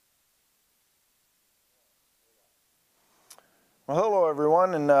Well, hello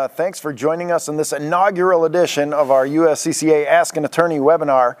everyone, and thanks for joining us in this inaugural edition of our USCCA Ask an Attorney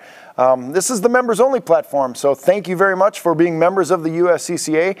webinar. This is the members-only platform, so thank you very much for being members of the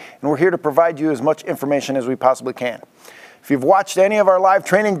USCCA, and we're here to provide you as much information as we possibly can. If you've watched any of our live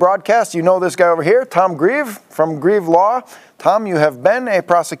training broadcasts, you know this guy over here, Tom Grieve from Grieve Law. Tom, you have been a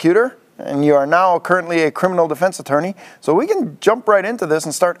prosecutor, and you are now currently a criminal defense attorney, so we can jump right into this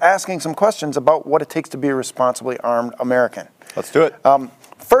and start asking some questions about what it takes to be a responsibly armed American. Let's do it.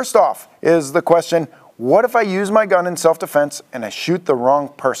 First off is the question, what if I use my gun in self-defense and I shoot the wrong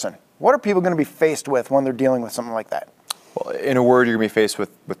person? What are people going to be faced with when they're dealing with something like that? Well, in a word, you're going to be faced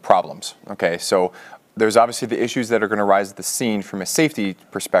with problems. Okay, so there's obviously the issues that are going to rise at the scene from a safety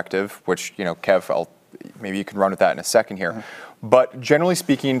perspective, which, you know, Kev, maybe you can run with that in a second here. Mm-hmm. But generally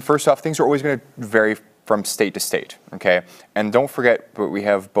speaking, first off, things are always going to vary from state to state, okay? And don't forget, but we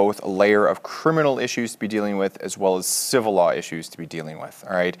have both a layer of criminal issues to be dealing with as well as civil law issues to be dealing with,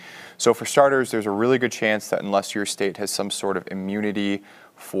 all right? So for starters, there's a really good chance that unless your state has some sort of immunity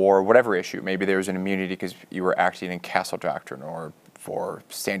for whatever issue, maybe there's an immunity because you were acting in Castle Doctrine or for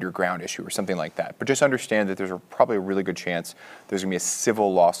stand your ground issue or something like that. But just understand that there's probably a really good chance there's gonna be a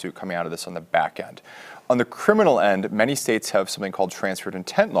civil lawsuit coming out of this on the back end. On the criminal end, many states have something called transferred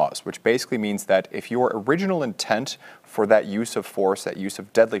intent laws, which basically means that if your original intent for that use of force, that use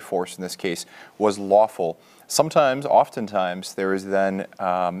of deadly force in this case, was lawful, oftentimes, there is then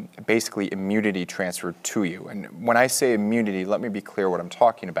basically immunity transferred to you. And when I say immunity, let me be clear what I'm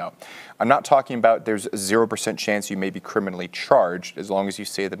talking about. I'm not talking about there's a 0% chance you may be criminally charged as long as you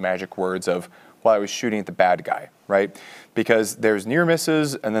say the magic words of, well, I was shooting at the bad guy, right? Because there's near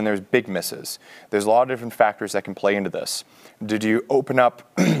misses and then there's big misses. There's a lot of different factors that can play into this. Did you open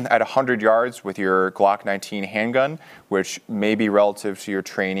up at 100 yards with your Glock 19 handgun, which may be relative to your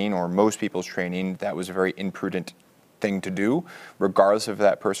training or most people's training, that was a very imprudent thing to do, regardless if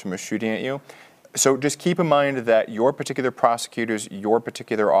that person was shooting at you. So just keep in mind that your particular prosecutors, your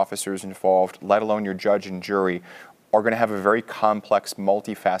particular officers involved, let alone your judge and jury, are going to have a very complex,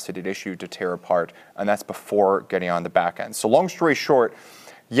 multifaceted issue to tear apart, and that's before getting on the back end. So long story short,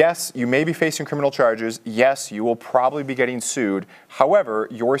 yes, you may be facing criminal charges. Yes, you will probably be getting sued. However,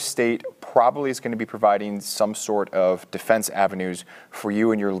 your state probably is going to be providing some sort of defense avenues for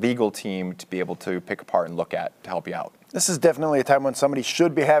you and your legal team to be able to pick apart and look at to help you out. This is definitely a time when somebody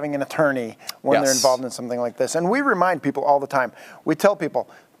should be having an attorney when they're involved in something like this. And we remind people all the time. We tell people,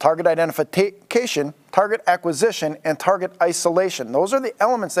 target identification, target acquisition, and target isolation. Those are the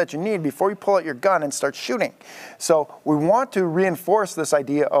elements that you need before you pull out your gun and start shooting. So we want to reinforce this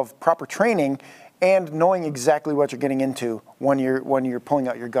idea of proper training and knowing exactly what you're getting into when you're pulling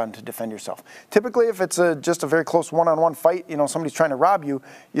out your gun to defend yourself. Typically, if it's just a very close one-on-one fight, you know, somebody's trying to rob you,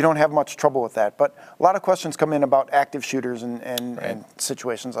 you don't have much trouble with that. But a lot of questions come in about active shooters and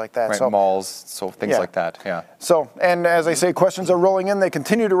situations like that. Right, so, malls, so things like that, yeah. So, and as I say, questions are rolling in. They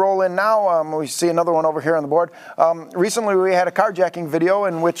continue to roll in now. We see another one over here on the board. Recently, we had a carjacking video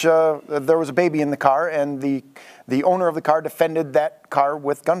in which there was a baby in the car, and the owner of the car defended that car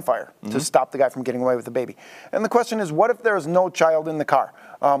with gunfire to stop the guy from getting away with the baby. And the question is, what if there is no child in the car?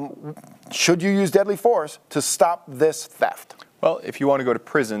 Should you use deadly force to stop this theft? Well, if you want to go to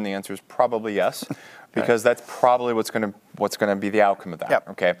prison, the answer is probably yes, because that's probably what's going to be the outcome of that. Yep.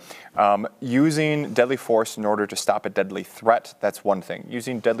 Okay, using deadly force in order to stop a deadly threat, that's one thing.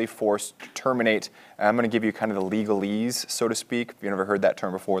 Using deadly force to terminate, and I'm going to give you kind of the legalese, so to speak. If you've never heard that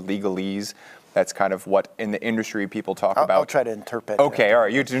term before, legalese. That's kind of what in the industry people talk about. I'll try to interpret. Okay, all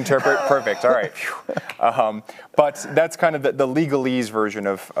right, you interpret, perfect, all right. But that's kind of the legalese version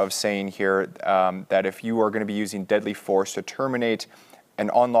of saying here that if you are going to be using deadly force to terminate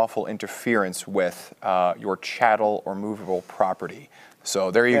an unlawful interference with your chattel or movable property.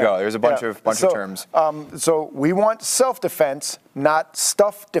 So there you go. There's a bunch of terms. So we want self-defense, not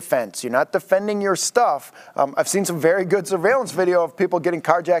stuff defense. You're not defending your stuff. I've seen some very good surveillance video of people getting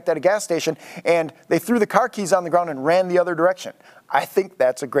carjacked at a gas station, and they threw the car keys on the ground and ran the other direction. I think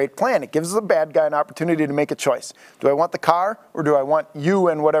that's a great plan. It gives the bad guy an opportunity to make a choice. Do I want the car, or do I want you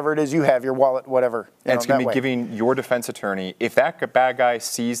and whatever it is you have, your wallet, whatever? And it's going to be giving your defense attorney, if that bad guy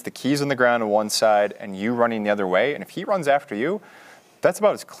sees the keys on the ground on one side and you running the other way, and if he runs after you, that's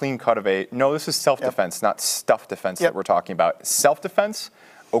about as clean cut of a, no, this is self-defense, not stuff defense that we're talking about. Self-defense,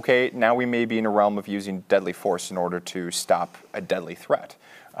 okay, now we may be in a realm of using deadly force in order to stop a deadly threat.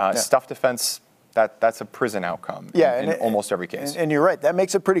 Stuff defense, that's a prison outcome in almost every case. And you're right. That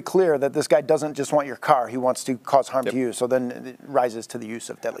makes it pretty clear that this guy doesn't just want your car. He wants to cause harm to you. So then it rises to the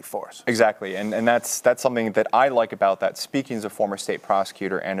use of deadly force. Exactly. And that's something that I like about that, speaking as a former state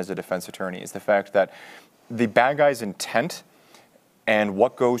prosecutor and as a defense attorney, is the fact that the bad guy's intent and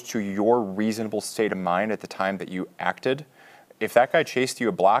what goes to your reasonable state of mind at the time that you acted. If that guy chased you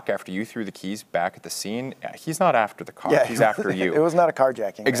a block after you threw the keys back at the scene, he's not after the car, he's after you. It was not a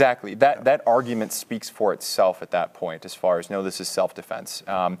carjacking. Exactly. That argument speaks for itself at that point as far as, no, this is self-defense.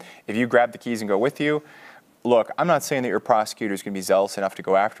 If you grab the keys and go with you, look, I'm not saying that your prosecutor is going to be zealous enough to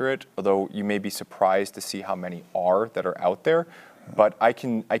go after it, although you may be surprised to see how many are that are out there. But I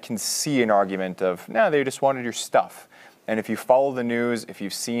can see an argument of, nah, they just wanted your stuff. And if you follow the news, if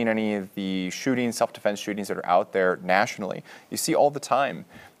you've seen any of the shootings, self-defense shootings that are out there nationally, you see all the time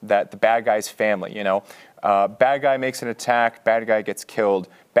that the bad guy's family, bad guy makes an attack, bad guy gets killed,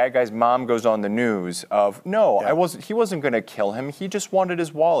 bad guy's mom goes on the news of, no, he wasn't going to kill him, he just wanted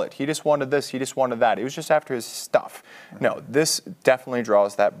his wallet, he just wanted this, he just wanted that, he was just after his stuff. No, this definitely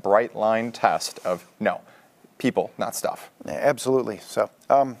draws that bright line test of, no, people, not stuff. Yeah, absolutely. So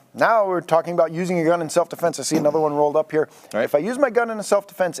now we're talking about using a gun in self-defense. I see another one rolled up here. Right. If I use my gun in a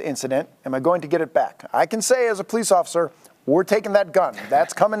self-defense incident, am I going to get it back? I can say as a police officer, we're taking that gun.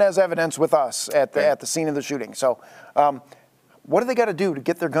 That's coming as evidence with us at the scene of the shooting. So what do they got to do to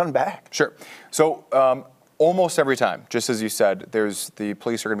get their gun back? Sure. So almost every time, just as you said, the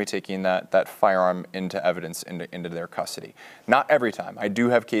police are going to be taking that firearm into evidence, into their custody. Not every time. I do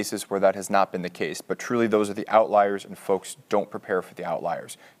have cases where that has not been the case, but truly those are the outliers, and folks don't prepare for the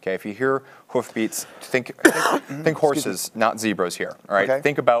outliers. Okay, if you hear hoofbeats, think horses, not zebras here. All right, Okay.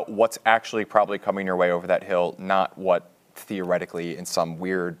 Think about what's actually probably coming your way over that hill, not what theoretically in some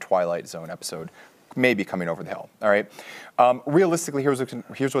weird Twilight Zone episode may be coming over the hill. All right. Realistically, here's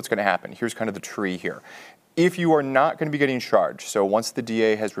what's going to happen. Here's kind of the tree here. If you are not going to be getting charged, so once the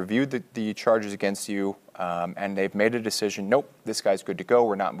DA has reviewed the charges against you and they've made a decision, nope, this guy's good to go,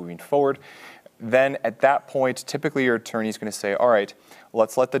 we're not moving forward, then at that point, typically your attorney is going to say, all right,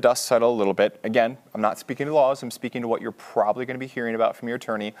 let's let the dust settle a little bit. Again, I'm not speaking to laws, I'm speaking to what you're probably going to be hearing about from your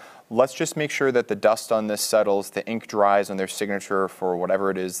attorney. Let's just make sure that the dust on this settles, the ink dries on their signature for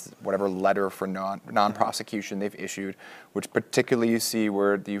whatever it is, whatever letter for non-prosecution they've issued, which particularly you see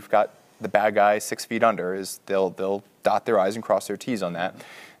where you've got the bad guy 6 feet under, is they'll dot their I's and cross their T's on that.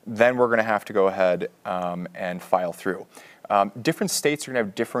 Then we're going to have to go ahead and file through. Different states are going to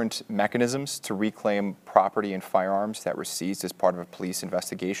have different mechanisms to reclaim property and firearms that were seized as part of a police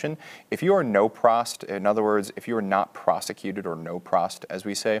investigation. If you are no-prost, in other words, if you are not prosecuted or no-prost, as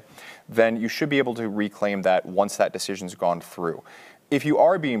we say, then you should be able to reclaim that once that decision's gone through. If you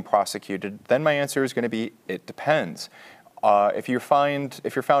are being prosecuted, then my answer is going to be, it depends. If you're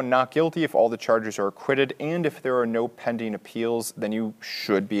found not guilty, if all the charges are acquitted, and if there are no pending appeals, then you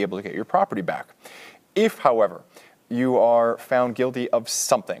should be able to get your property back. If, however, you are found guilty of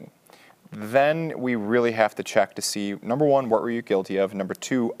something, then we really have to check to see, number one, what were you guilty of? Number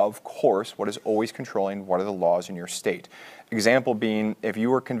two, of course, what is always controlling, what are the laws in your state? Example being, if you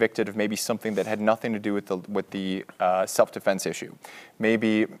were convicted of maybe something that had nothing to do with the self-defense issue.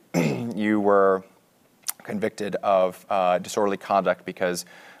 Maybe you were convicted of disorderly conduct because,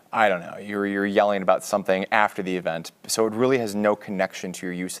 I don't know, you're yelling about something after the event, so it really has no connection to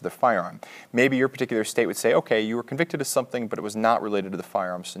your use of the firearm. Maybe your particular state would say, okay, you were convicted of something, but it was not related to the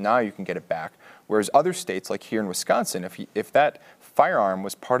firearm, so now you can get it back. Whereas other states, like here in Wisconsin, if that firearm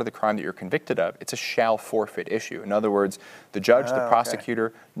was part of the crime that you're convicted of, it's a shall forfeit issue. In other words, the judge, the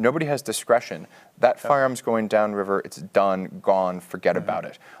prosecutor, nobody has discretion. That firearm's going downriver, it's done, gone, forget about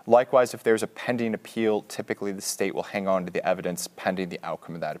it. Likewise, if there's a pending appeal, typically the state will hang on to the evidence pending the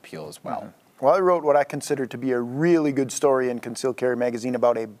outcome of that appeal as well. Well, I wrote what I consider to be a really good story in Concealed Carry Magazine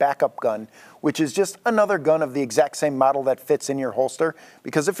about a backup gun, which is just another gun of the exact same model that fits in your holster.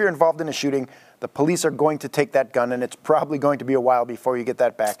 Because if you're involved in a shooting, the police are going to take that gun, and it's probably going to be a while before you get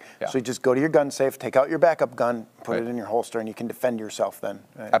that back. Yeah. So you just go to your gun safe, take out your backup gun, put it in your holster, and you can defend yourself then.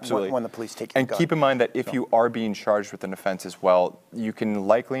 Absolutely. When the police take your gun. And keep in mind that if you are being charged with an offense as well, you can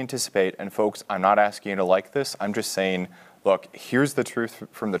likely anticipate, and folks, I'm not asking you to like this, I'm just saying, look, here's the truth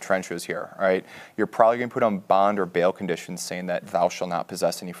from the trenches here, all right? You're probably going to put on bond or bail conditions saying that thou shalt not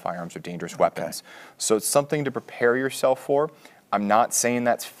possess any firearms or dangerous weapons. So it's something to prepare yourself for. I'm not saying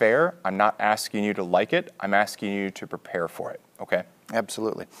that's fair. I'm not asking you to like it. I'm asking you to prepare for it, okay?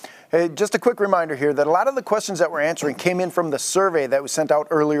 Absolutely. Hey, just a quick reminder here that a lot of the questions that we're answering came in from the survey that was sent out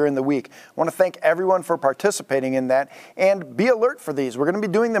earlier in the week. I want to thank everyone for participating in that, and be alert for these. We're going to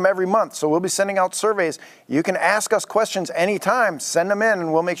be doing them every month, so we'll be sending out surveys. You can ask us questions anytime. Send them in,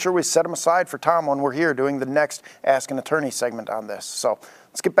 and we'll make sure we set them aside for Tom when we're here doing the next Ask an Attorney segment on this. So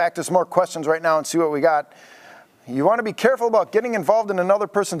let's get back to some more questions right now and see what we got. You want to be careful about getting involved in another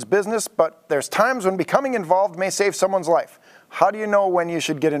person's business, but there's times when becoming involved may save someone's life. How do you know when you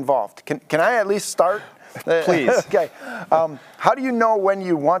should get involved? Can I at least start Please. Okay. How do you know when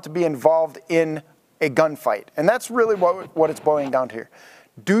you want to be involved in a gunfight? And that's really what it's boiling down to here.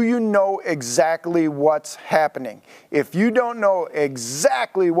 Do you know exactly what's happening? If you don't know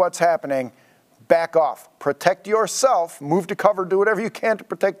exactly what's happening, back off. Protect yourself. Move to cover. Do whatever you can to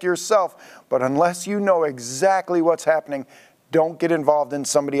protect yourself. But unless you know exactly what's happening, don't get involved in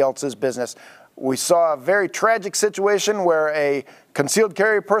somebody else's business. We saw a very tragic situation where a concealed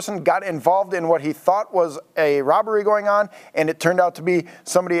carry person got involved in what he thought was a robbery going on, and it turned out to be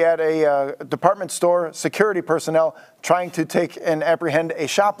somebody at a department store, security personnel, trying to take and apprehend a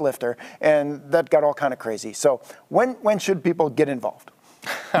shoplifter, and that got all kind of crazy. So when should people get involved?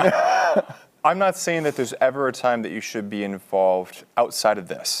 I'm not saying that there's ever a time that you should be involved outside of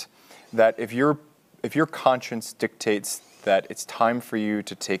this. That if your conscience dictates that it's time for you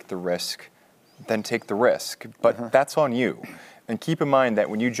to take the risk, then take the risk. But that's on you. And keep in mind that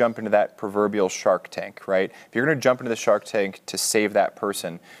when you jump into that proverbial shark tank, right? If you're going to jump into the shark tank to save that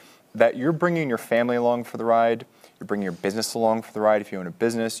person, that you're bringing your family along for the ride, you're bringing your business along for the ride. If you own a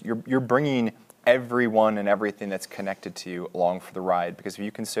business, you're bringing everyone and everything that's connected to you along for the ride. Because if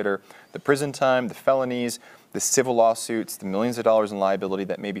you consider the prison time, the felonies, the civil lawsuits, the millions of dollars in liability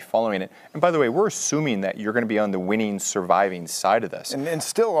that may be following it. And by the way, we're assuming that you're going to be on the winning, surviving side of this. And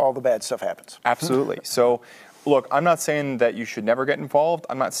still all the bad stuff happens. Absolutely. So, look, I'm not saying that you should never get involved.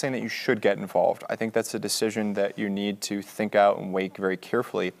 I'm not saying that you should get involved. I think that's a decision that you need to think out and weigh very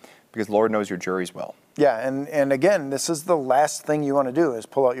carefully, because Lord knows your jury's well. Yeah, and again, this is the last thing you want to do is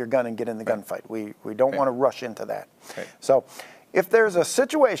pull out your gun and get in the gunfight. We don't want to rush into that. Right. So if there's a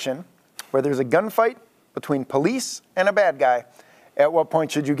situation where there's a gunfight between police and a bad guy, at what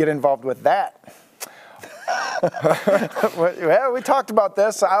point should you get involved with that? Well, we talked about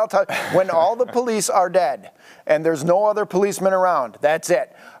this. I'll tell you, when all the police are dead and there's no other policemen around, that's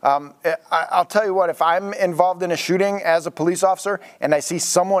it. I'll tell you what, if I'm involved in a shooting as a police officer and I see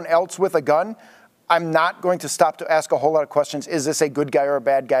someone else with a gun, I'm not going to stop to ask a whole lot of questions. Is this a good guy or a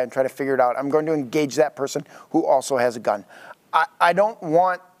bad guy, and try to figure it out. I'm going to engage that person who also has a gun. I don't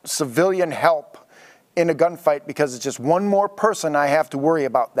want civilian help in a gunfight because it's just one more person I have to worry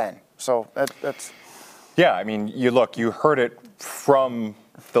about then. So that's... Yeah, I mean, you heard it from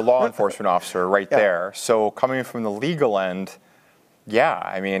the law enforcement officer right there. So coming from the legal end, yeah,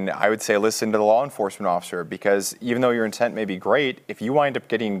 I mean, I would say listen to the law enforcement officer, because even though your intent may be great, if you wind up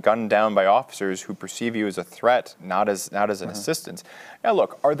getting gunned down by officers who perceive you as a threat, not as an assistance. Now,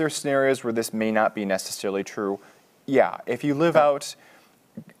 look, are there scenarios where this may not be necessarily true? Yeah, if you live out,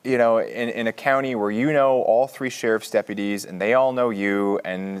 in a county where you know all 3 sheriff's deputies and they all know you,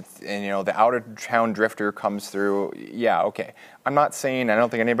 and the out-of-town drifter comes through, yeah, okay. I'm not saying, I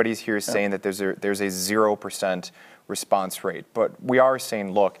don't think anybody's here is saying that there's a 0% response rate, but we are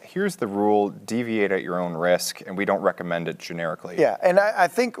saying, look, here's the rule, deviate at your own risk, and we don't recommend it generically. Yeah, and I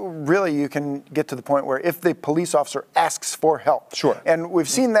think really you can get to the point where if the police officer asks for help, sure, and we've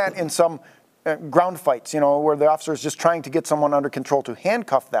seen that in some ground fights, where the officer is just trying to get someone under control to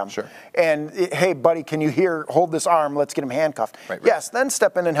handcuff them. Sure. And, hey, buddy, can you hold this arm? Let's get him handcuffed. Right. Yes, then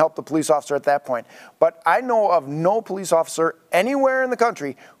step in and help the police officer at that point. But I know of no police officer anywhere in the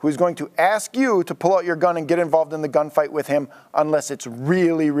country who's going to ask you to pull out your gun and get involved in the gunfight with him unless it's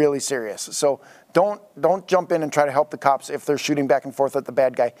really, really serious. So don't jump in and try to help the cops if they're shooting back and forth at the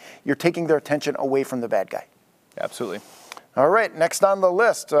bad guy. You're taking their attention away from the bad guy. Absolutely. All right, next on the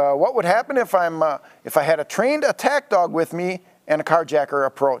list, what would happen if I had a trained attack dog with me and a carjacker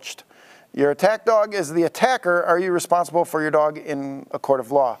approached? Your attack dog is the attacker. Are you responsible for your dog in a court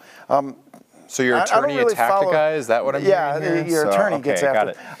of law? So your attorney attacked the guy? Is that what I'm hearing here? Yeah, your attorney gets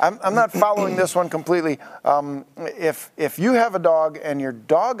after it. I'm not following this one completely. If you have a dog and your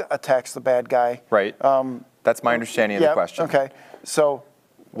dog attacks the bad guy, right? That's my understanding of the question. Okay, so.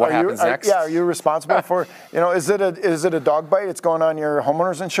 What happens next? Are you responsible for, is it a dog bite? It's going on your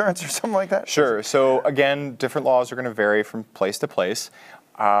homeowner's insurance or something like that? Sure. So again, different laws are going to vary from place to place.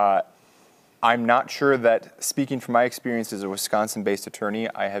 I'm not sure that, speaking from my experience as a Wisconsin-based attorney,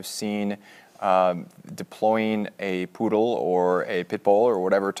 I have seen deploying a poodle or a pit bull or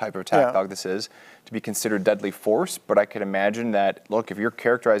whatever type of attack dog this is to be considered deadly force. But I could imagine that, look, if you're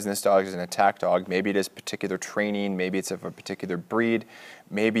characterizing this dog as an attack dog, maybe it is particular training, maybe it's of a particular breed,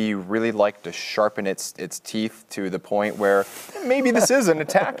 maybe you really like to sharpen its teeth to the point where maybe this is an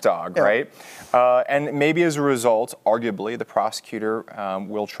attack dog, right? And maybe as a result, arguably, the prosecutor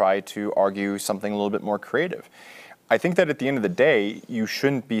will try to argue something a little bit more creative. I think that at the end of the day, you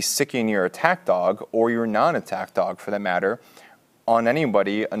shouldn't be sicking your attack dog or your non-attack dog, for that matter, on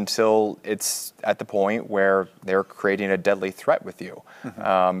anybody until it's at the point where they're creating a deadly threat with you.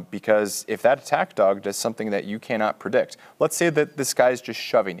 Because if that attack dog does something that you cannot predict, let's say that this guy's just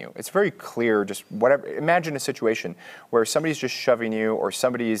shoving you. It's very clear, just whatever. Imagine a situation where somebody's just shoving you, or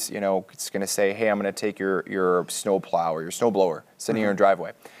somebody's, it's going to say, hey, I'm going to take your snow plow or your snow blower sitting in your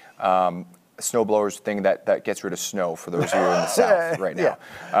driveway. Snow blower's thing that gets rid of snow for those of you in the south right now.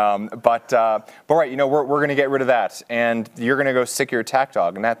 But right, we're going to get rid of that, and you're going to go sick your attack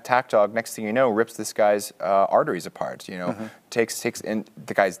dog, and that attack dog, next thing you know, rips this guy's arteries apart. Takes and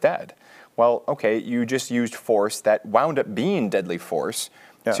the guy's dead. Well, okay, you just used force that wound up being deadly force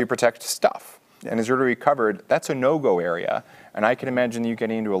to protect stuff. And as already covered, that's a no-go area, and I can imagine you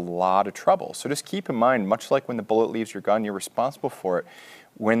getting into a lot of trouble. So just keep in mind, much like when the bullet leaves your gun, you're responsible for it.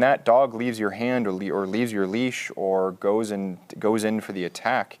 When that dog leaves your hand or leaves your leash or goes in for the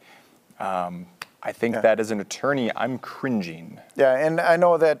attack, I think that as an attorney, I'm cringing. Yeah, and I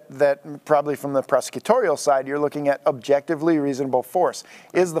know that probably from the prosecutorial side, you're looking at objectively reasonable force.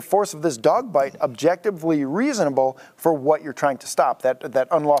 Is the force of this dog bite objectively reasonable for what you're trying to stop, that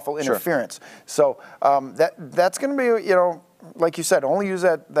unlawful interference? Sure. So that's going to be, like you said, only use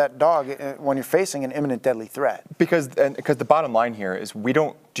that dog when you're facing an imminent deadly threat. Because the bottom line here is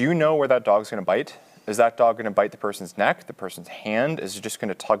do you know where that dog's going to bite? Is that dog going to bite the person's neck, the person's hand? Is it just going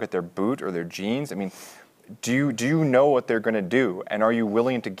to tug at their boot or their jeans? I mean, do you know what they're going to do? And are you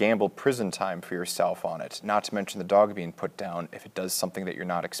willing to gamble prison time for yourself on it? Not to mention the dog being put down if it does something that you're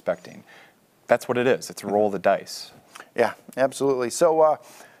not expecting. That's what it is. It's a roll of the dice. Yeah, absolutely. So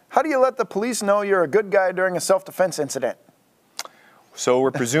how do you let the police know you're a good guy during a self-defense incident? So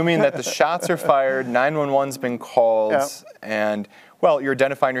we're presuming that the shots are fired, 911's been called, and, well, you're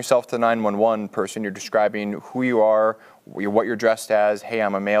identifying yourself to the 911 person. You're describing who you are, what you're dressed as. Hey,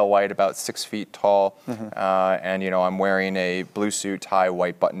 I'm a male white, about 6 feet tall, and, I'm wearing a blue suit, tie,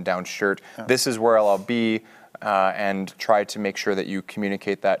 white button-down shirt. This is where I'll be, and try to make sure that you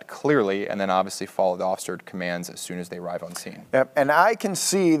communicate that clearly, and then obviously follow the officer commands as soon as they arrive on scene. Yep, and I can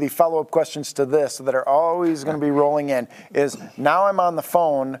see the follow-up questions to this that are always going to be rolling in is, now I'm on the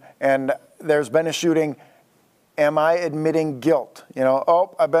phone and there's been a shooting, am I admitting guilt?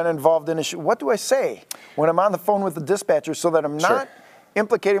 I've been involved in a shooting. What do I say when I'm on the phone with the dispatcher so that I'm not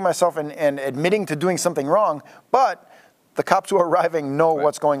implicating myself and admitting to doing something wrong, but the cops who are arriving know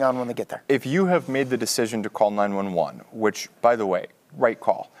what's going on when they get there? If you have made the decision to call 911, which, by the way, right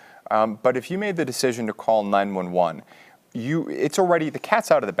call, but if you made the decision to call 911, it's already, the cat's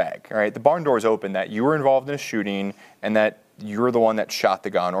out of the bag, all right? The barn door is open that you were involved in a shooting and that you're the one that shot the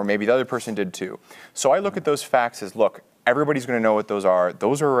gun, or maybe the other person did too. So I look at those facts as, look, everybody's going to know what those are.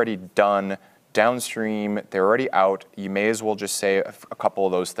 Those are already done downstream. They're already out. You may as well just say a couple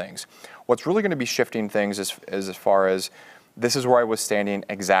of those things. What's really going to be shifting things is as far as, this is where I was standing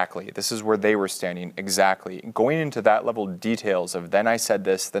exactly. This is where they were standing exactly. Going into that level of details of, then I said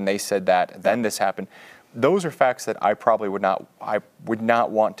this, then they said that, then this happened. Those are facts that I probably would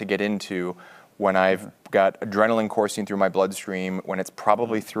not want to get into when I've got adrenaline coursing through my bloodstream, when it's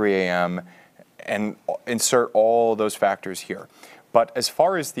probably 3 a.m., and insert all those factors here. But as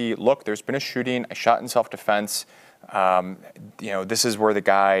far as look, there's been a shooting, I shot in self-defense, this is where the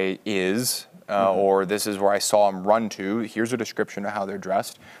guy is, or this is where I saw him run to, here's a description of how they're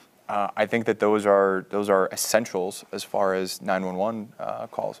dressed. I think that those are essentials as far as 911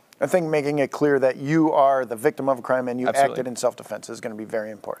 calls. I think making it clear that you are the victim of a crime and you acted in self-defense is going to be very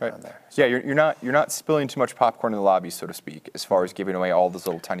important on there. So. Yeah, you're not spilling too much popcorn in the lobby, so to speak, as far as giving away all those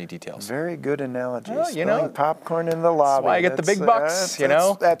little tiny details. Very good analogy. Well, spilling popcorn in the lobby. That's why I get the big bucks.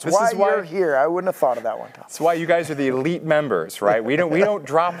 That's why you're here. I wouldn't have thought of that one. That's why you guys are the elite members, right? We don't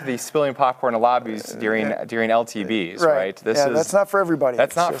drop the spilling popcorn in the lobbies during LTBs, right? That's not for everybody.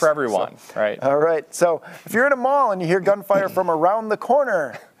 That's not for everyone, right? All right. So if you're in a mall and you hear gunfire from around the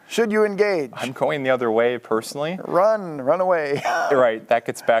corner, should you engage? I'm going the other way personally. Run away. Right, that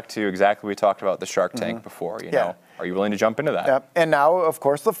gets back to exactly what we talked about the Shark Tank before, you know. Are you willing to jump into that? Yep. And now, of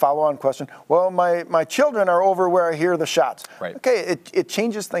course, the follow-on question, well, my children are over where I hear the shots. Right. Okay, it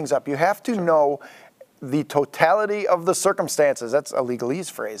changes things up. You have to know the totality of the circumstances. That's a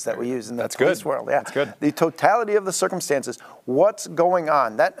legalese phrase that we use in the police world. Yeah. That's good. The totality of the circumstances. What's going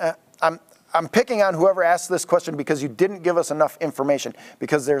on? I'm picking on whoever asked this question because you didn't give us enough information,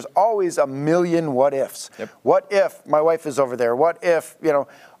 because there's always a million what ifs. Yep. What if my wife is over there? What if,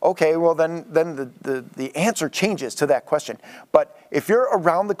 okay, well then the answer changes to that question. But if you're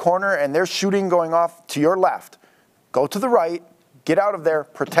around the corner and there's shooting going off to your left, go to the right, get out of there,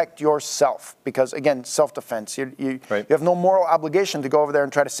 protect yourself. Because again, self-defense, you have no moral obligation to go over there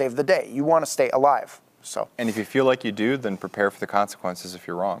and try to save the day. You want to stay alive. So, and if you feel like you do, then prepare for the consequences if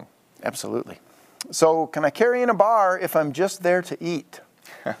you're wrong. Absolutely. So can I carry in a bar if I'm just there to eat?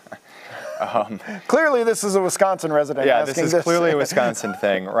 Clearly, this is a Wisconsin resident asking this is clearly a Wisconsin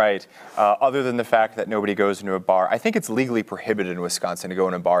thing, right? Other than the fact that nobody goes into a bar. I think it's legally prohibited in Wisconsin to go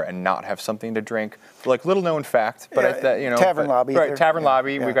in a bar and not have something to drink. Like, little known fact, but tavern lobby. Right, tavern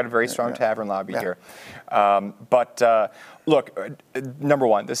lobby. We've got a very strong tavern lobby here. Look, number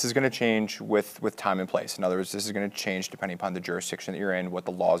one, this is going to change with time and place. In other words, this is going to change depending upon the jurisdiction that you're in, what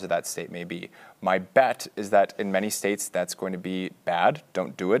the laws of that state may be. My bet is that in many states that's going to be bad.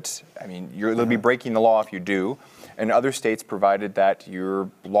 Don't do it. I mean, you'll be breaking the law if you do. In other states, provided that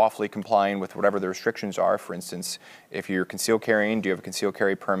you're lawfully complying with whatever the restrictions are. For instance, if you're concealed carrying, do you have a concealed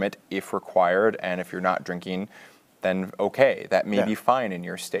carry permit if required? And if you're not drinking, then okay, that may be fine in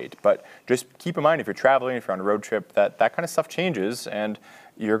your state. But just keep in mind, if you're traveling, if you're on a road trip, that kind of stuff changes, and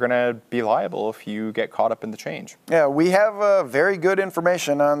you're going to be liable if you get caught up in the change. Yeah, we have very good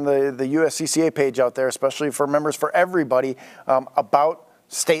information on the USCCA page out there, especially for members, for everybody, about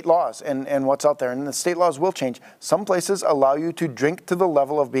state laws and what's out there. And the state laws will change. Some places allow you to drink to the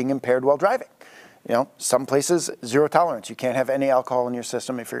level of being impaired while driving. You know, some places, zero tolerance. You can't have any alcohol in your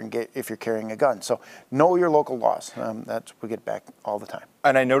system if you're carrying a gun. So know your local laws. We get back all the time.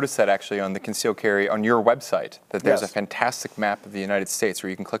 And I noticed that actually on the concealed carry on your website, that there's a fantastic map of the United States where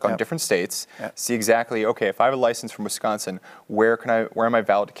you can click on different states, see exactly, okay, if I have a license from Wisconsin, where am I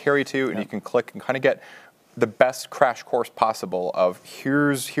valid to carry to? And you can click and kind of get the best crash course possible of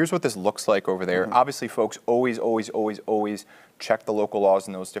here's what this looks like over there. Obviously, folks, always check the local laws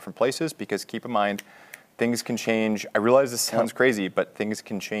in those different places, because keep in mind, things can change. I realize this sounds crazy, but things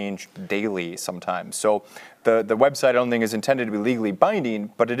can change daily sometimes. So the website, I don't think, is intended to be legally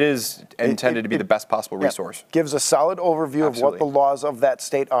binding, but it is intended to be the best possible resource. Gives a solid overview of what the laws of that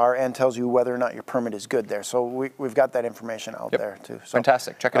state are and tells you whether or not your permit is good there. So we've got that information out there too. So,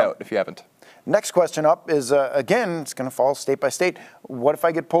 fantastic. Check it out if you haven't. Next question up is, again, it's going to fall state by state. What if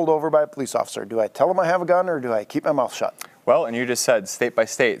I get pulled over by a police officer? Do I tell them I have a gun, or do I keep my mouth shut? Well, and you just said state by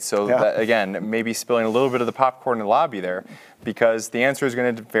state. So that, again, maybe spilling a little bit of the popcorn in the lobby there, because the answer is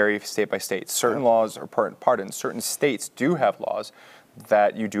going to vary state by state. Certain laws, or certain states do have laws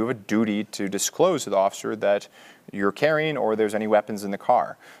that you do have a duty to disclose to the officer that you're carrying or there's any weapons in the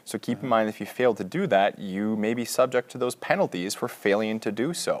car. So keep in mind, if you fail to do that, you may be subject to those penalties for failing to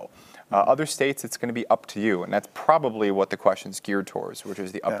do so. Other states, it's going to be up to you, and that's probably what the question's geared towards, which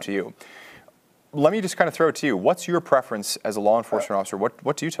is the up to you. Let me just kind of throw it to you. What's your preference as a law enforcement officer?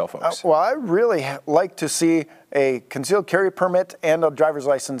 What do you tell folks? Well, I really like to see a concealed carry permit and a driver's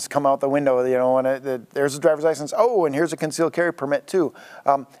license come out the window. You know, when there's a driver's license, and here's a concealed carry permit too.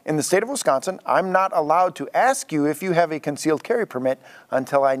 In the state of Wisconsin, I'm not allowed to ask you if you have a concealed carry permit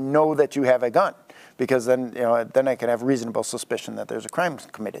until I know that you have a gun, because then I can have reasonable suspicion that there's a crime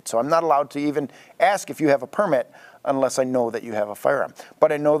committed. So I'm not allowed to even ask if you have a permit unless I know that you have a firearm.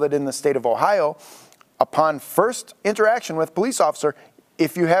 But I know that in the state of Ohio, upon first interaction with a police officer,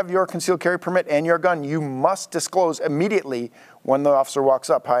 if you have your concealed carry permit and your gun, you must disclose immediately when the officer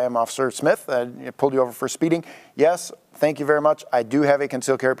walks up. Hi, I'm Officer Smith. I pulled you over for speeding. Yes, thank you very much. I do have a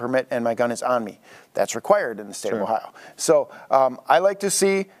concealed carry permit and my gun is on me. That's required in the state of Ohio. So I like to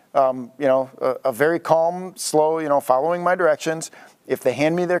see a very calm, slow, following my directions. If they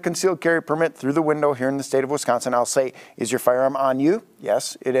hand me their concealed carry permit through the window here in the state of Wisconsin, I'll say, is your firearm on you?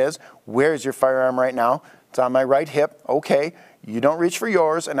 Yes, it is. Where is your firearm right now? It's on my right hip. Okay, you don't reach for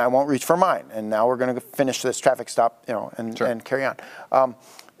yours and I won't reach for mine. And now we're going to finish this traffic stop, and carry on.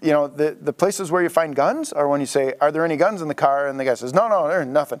 The places where you find guns are when you say, are there any guns in the car? And the guy says, no, there's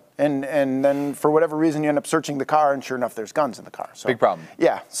nothing. And then for whatever reason, you end up searching the car, and sure enough, there's guns in the car. So, big problem.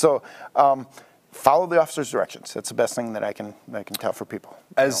 Yeah. So follow the officer's directions. That's the best thing that I can tell for people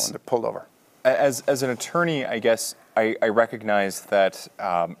when they're pulled over. As an attorney, I guess I recognize that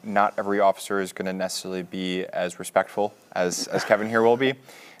not every officer is going to necessarily be as respectful as Kevin here will be.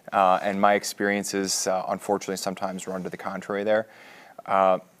 And my experiences, unfortunately, sometimes run to the contrary there.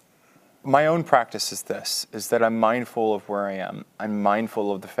 My own practice is that I'm mindful of where I am. I'm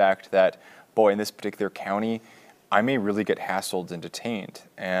mindful of the fact that, in this particular county, I may really get hassled and detained.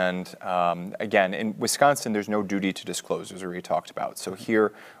 And again, in Wisconsin, there's no duty to disclose, as we already talked about. So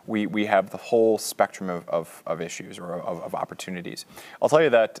here, we have the whole spectrum of issues or of opportunities. I'll tell you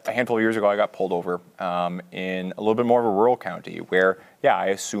that a handful of years ago, I got pulled over in a little bit more of a rural county where, I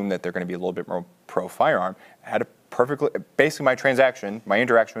assume that they're going to be a little bit more pro-firearm. I had basically my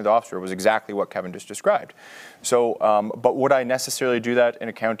interaction with the officer was exactly what Kevin just described. So, but would I necessarily do that in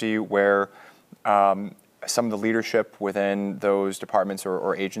a county where some of the leadership within those departments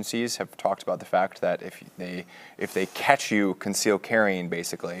or agencies have talked about the fact that if they catch you concealed carrying,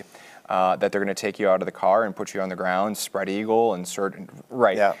 basically, that they're going to take you out of the car and put you on the ground, spread eagle, and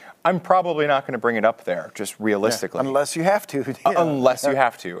right. Yeah. I'm probably not going to bring it up there, just realistically. Yeah, unless you have to. Unless you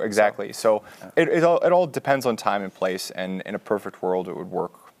have to, exactly. So it all depends on time and place, and in a perfect world, it would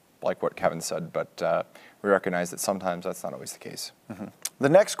work like what Kevin said, but we recognize that sometimes that's not always the case. Mm-hmm. The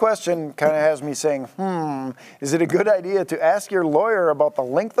next question kind of has me saying, is it a good idea to ask your lawyer about the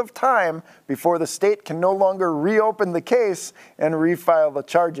length of time before the state can no longer reopen the case and refile the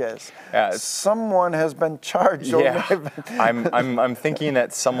charges? Someone has been charged. Yeah, I'm thinking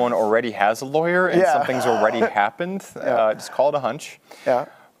that someone already has a lawyer and something's already happened. Just call it a hunch. Yeah.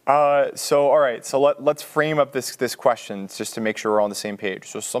 So all right, so let's frame up this question just to make sure we're on the same page.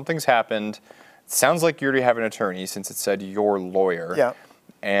 So something's happened. It sounds like you already have an attorney since it said your lawyer. Yeah.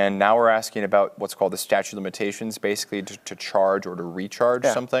 And now we're asking about what's called the statute of limitations, basically to charge or to recharge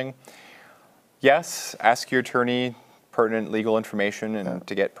something. Yes, ask your attorney pertinent legal information and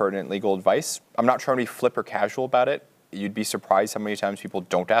to get pertinent legal advice. I'm not trying to be flip or casual about it. You'd be surprised how many times people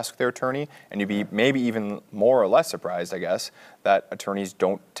don't ask their attorney, and you'd be maybe even more or less surprised, I guess, that attorneys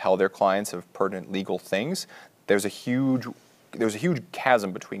don't tell their clients of pertinent legal things. There's a huge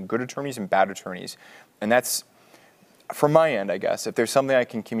chasm between good attorneys and bad attorneys, and that's, from my end, I guess, if there's something I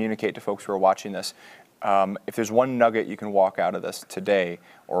can communicate to folks who are watching this, if there's one nugget you can walk out of this today,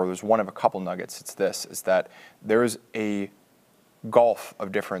 or there's one of a couple nuggets, it's this, is that there's a gulf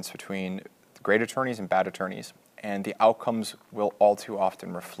of difference between great attorneys and bad attorneys, and the outcomes will all too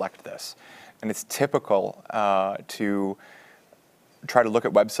often reflect this. And it's typical to try to look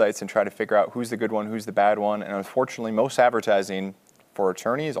at websites and try to figure out who's the good one, who's the bad one, and unfortunately, most advertising for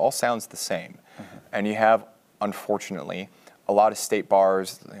attorneys all sounds the same. Mm-hmm. And you have, unfortunately, a lot of state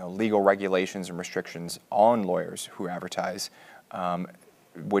bars, legal regulations and restrictions on lawyers who advertise,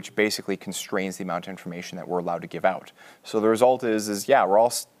 which basically constrains the amount of information that we're allowed to give out. So the result is we're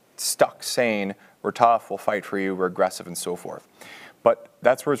all stuck saying, we're tough, we'll fight for you, we're aggressive, and so forth. But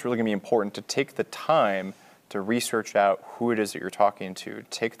that's where it's really going to be important to take the time to research out who it is that you're talking to.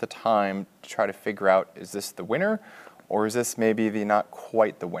 Take the time to try to figure out, is this the winner, or is this maybe the not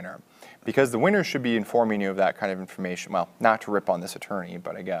quite the winner? Because the winner should be informing you of that kind of information. Well, not to rip on this attorney,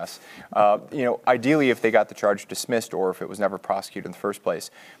 but I guess. Ideally, if they got the charge dismissed or if it was never prosecuted in the first place,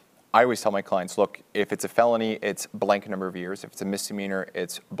 I always tell my clients, look, if it's a felony, it's blank number of years. If it's a misdemeanor,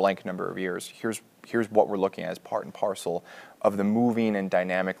 it's blank number of years. Here's what we're looking at as part and parcel of the moving and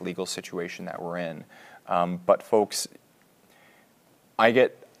dynamic legal situation that we're in. But folks,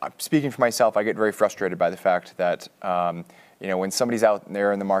 speaking for myself, I get very frustrated by the fact that when somebody's out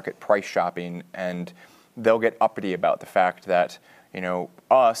there in the market price shopping, and they'll get uppity about the fact that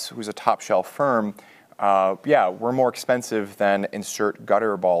us, who's a top shelf firm, we're more expensive than insert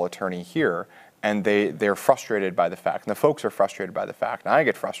gutter ball attorney here, and they're frustrated by the fact, and the folks are frustrated by the fact, and I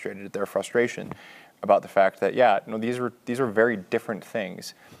get frustrated at their frustration about the fact that these are very different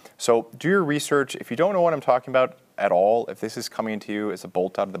things. So do your research. If you don't know what I'm talking about at all, if this is coming to you as a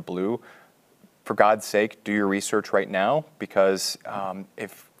bolt out of the blue, for God's sake, do your research right now, because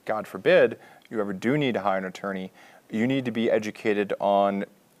if, God forbid, you ever do need to hire an attorney, you need to be educated on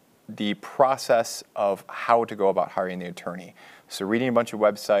the process of how to go about hiring the attorney. So reading a bunch of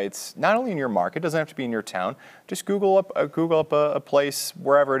websites, not only in your market, doesn't have to be in your town, just Google up a place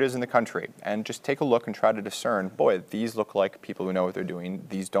wherever it is in the country, and just take a look and try to discern, boy, these look like people who know what they're doing,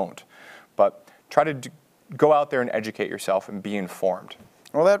 these don't. But try to go out there and educate yourself and be informed.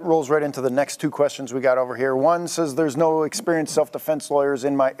 Well, that rolls right into the next two questions we got over here. One says, there's no experienced self-defense lawyers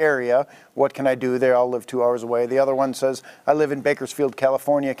in my area. What can I do? They all live 2 hours away. The other one says, I live in Bakersfield,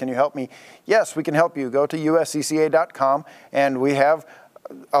 California. Can you help me? Yes, we can help you. Go to uscca.com, and we have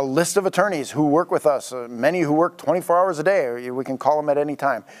a list of attorneys who work with us, many who work 24 hours a day. We can call them at any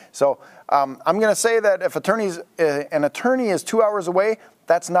time. So I'm going to say that if an attorney is 2 hours away,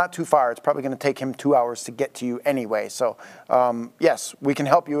 that's not too far. It's probably going to take him 2 hours to get to you anyway. So yes, we can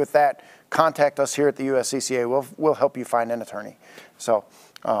help you with that. Contact us here at the USCCA. We'll help you find an attorney. So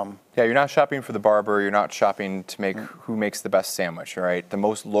you're not shopping for the barber. You're not shopping to make who makes the best sandwich, right? The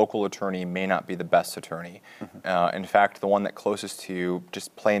most local attorney may not be the best attorney. In fact, the one that closest to you,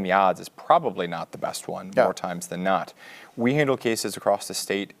 just playing the odds, is probably not the best one more times than not. We handle cases across the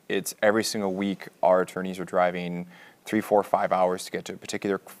state. It's every single week our attorneys are driving 3, 4, 5 hours to get to a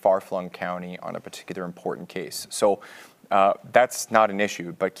particular far-flung county on a particular important case. So that's not an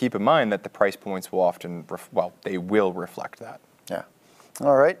issue, but keep in mind that the price points will often, they will reflect that. Yeah.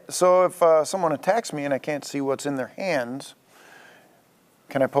 All right. So if someone attacks me and I can't see what's in their hands,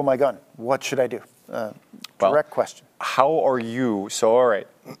 can I pull my gun? What should I do? Direct question. How are you? So, all right.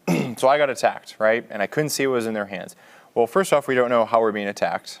 So I got attacked, right? And I couldn't see what was in their hands. Well, first off, we don't know how we're being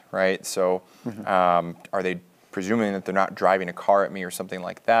attacked, right? So are they presuming that they're not driving a car at me or something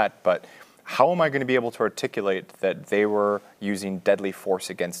like that? But how am I going to be able to articulate that they were using deadly force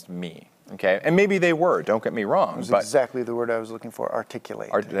against me? Okay, and maybe they were. Don't get me wrong. That was exactly the word I was looking for.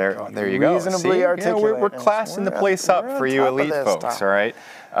 Articulate. There you go. Reasonably See? articulate. We're classing the place up for you elite folks. All right.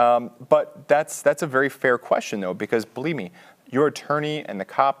 But that's a very fair question though, because believe me, your attorney and the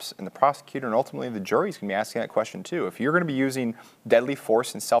cops and the prosecutor and ultimately the jury is going to be asking that question too. If you're going to be using deadly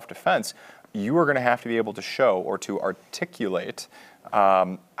force in self-defense, you are going to have to be able to show or to articulate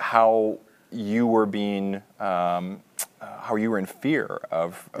how you were being, how you were in fear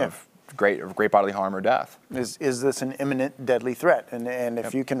of great bodily harm or death. Is this an imminent deadly threat? And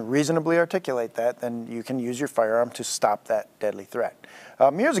if you can reasonably articulate that, then you can use your firearm to stop that deadly threat.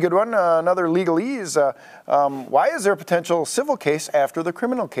 Here's a good one, another legalese. Why is there a potential civil case after the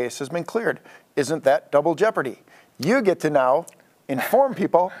criminal case has been cleared? Isn't that double jeopardy? You get to now inform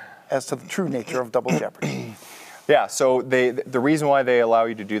people as to the true nature of double jeopardy. Yeah, so the reason why they allow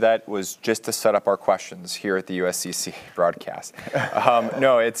you to do that was just to set up our questions here at the USCC broadcast.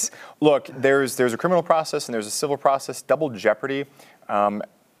 No, look, there's a criminal process and there's a civil process. Double jeopardy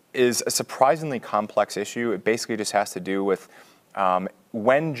is a surprisingly complex issue. It basically just has to do with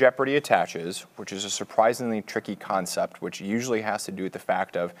when jeopardy attaches, which is a surprisingly tricky concept, which usually has to do with the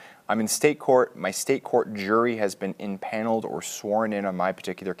fact of I'm in state court, my state court jury has been impaneled or sworn in on my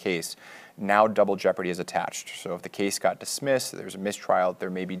particular case. Now double jeopardy is attached. So if the case got dismissed, there's a mistrial, there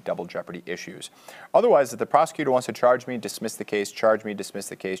may be double jeopardy issues. Otherwise, if the prosecutor wants to charge me, dismiss the case, charge me, dismiss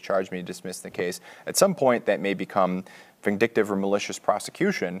the case, charge me, dismiss the case, at some point that may become vindictive or malicious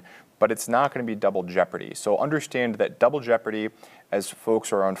prosecution, but it's not going to be double jeopardy. So understand that double jeopardy, as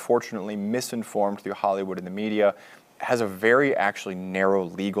folks are unfortunately misinformed through Hollywood and the media, has a very actually narrow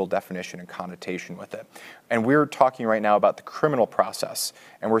legal definition and connotation with it. And we're talking right now about the criminal process.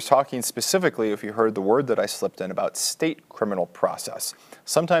 And we're talking specifically, if you heard the word that I slipped in, about state criminal process.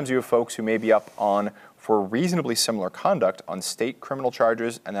 Sometimes you have folks who may be up on for reasonably similar conduct on state criminal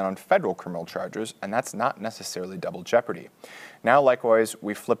charges and then on federal criminal charges, and that's not necessarily double jeopardy. Now, likewise,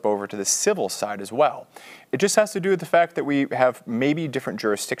 we flip over to the civil side as well. It just has to do with the fact that we have maybe different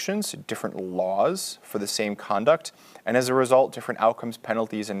jurisdictions, different laws for the same conduct, and as a result, different outcomes,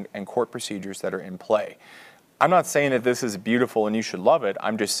 penalties, and court procedures that are in play. I'm not saying that this is beautiful and you should love it.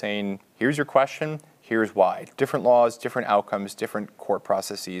 I'm just saying, here's your question, here's why. Different laws, different outcomes, different court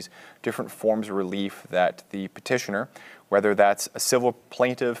processes, different forms of relief that the petitioner, whether that's a civil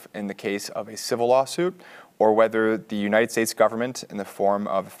plaintiff in the case of a civil lawsuit, or whether the United States government in the form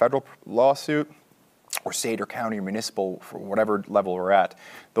of a federal lawsuit, or state or county or municipal, for whatever level we're at,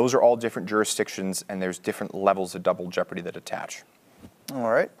 those are all different jurisdictions and there's different levels of double jeopardy that attach. All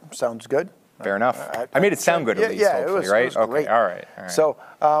right, sounds good. Fair enough. I made it sound good at least, hopefully, right? It was great. Okay, all right. So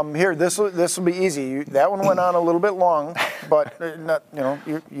here, this will be easy. That one went on a little bit long, but not,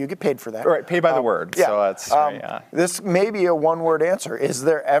 you get paid for that. All right, paid by the word. Yeah. So that's right, yeah. This may be a one-word answer. Is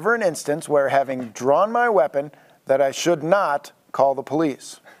there ever an instance where, having drawn my weapon, that I should not call the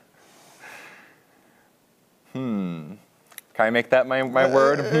police? Can I make that my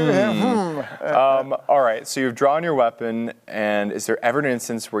word? All right, so you've drawn your weapon, and is there ever an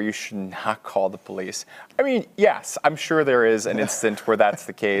instance where you should not call the police? I mean, yes, I'm sure there is an instant where that's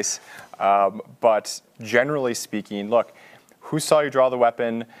the case. But generally speaking, look, who saw you draw the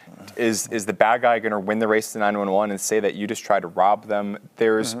weapon? Is the bad guy going to win the race to 911 and say that you just tried to rob them?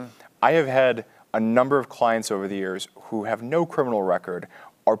 I have had a number of clients over the years who have no criminal record,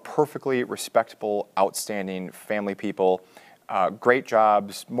 are perfectly respectable, outstanding family people, great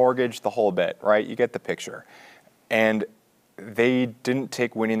jobs, mortgage, the whole bit, right? You get the picture. And they didn't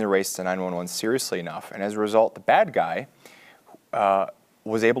take winning the race to 911 seriously enough. And as a result, the bad guy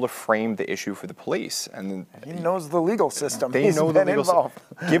was able to frame the issue for the police. And he knows the legal system. They know the legal system.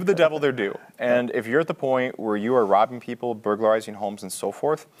 Give the devil their due. And if you're at the point where you are robbing people, burglarizing homes, and so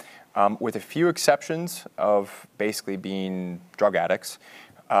forth, with a few exceptions of basically being drug addicts,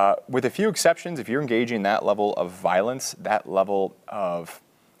 with a few exceptions, if you're engaging in that level of violence, that level of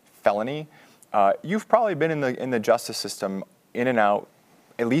felony, you've probably been in the justice system in and out,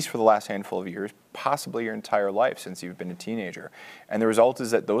 at least for the last handful of years, possibly your entire life since you've been a teenager. And the result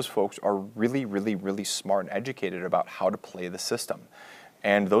is that those folks are really, really, really smart and educated about how to play the system.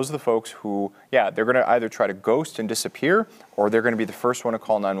 And those are the folks who, they're going to either try to ghost and disappear, or they're going to be the first one to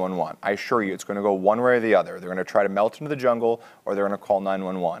call 911. I assure you, it's going to go one way or the other. They're going to try to melt into the jungle, or they're going to call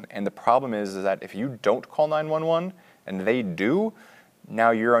 911. And the problem is that if you don't call 911, and they do,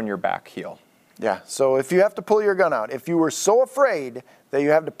 now you're on your back heel. Yeah, so if you have to pull your gun out, if you were so afraid that you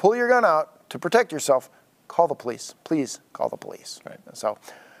have to pull your gun out to protect yourself, call the police. Please call the police. Right. So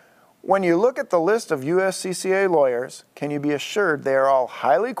when you look at the list of USCCA lawyers, can you be assured they are all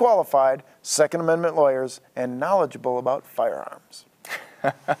highly qualified Second Amendment lawyers and knowledgeable about firearms?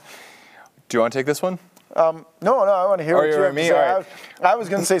 Do you want to take this one? No, I want to hear what you have to say. Right. I was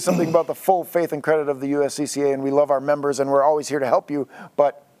going to say something about the full faith and credit of the USCCA, and we love our members, and we're always here to help you,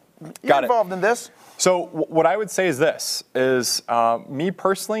 but you're involved in this. So what I would say is this, is me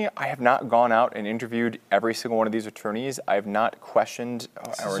personally, I have not gone out and interviewed every single one of these attorneys. I have not questioned.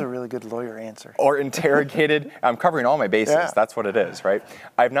 This is a really good lawyer answer. Or interrogated. I'm covering all my bases. Yeah. That's what it is, right?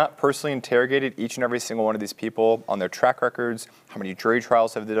 I've not personally interrogated each and every single one of these people on their track records. How many jury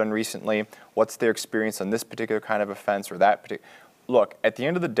trials have they done recently? What's their experience on this particular kind of offense or that particular? Look, at the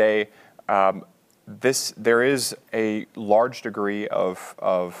end of the day, there is a large degree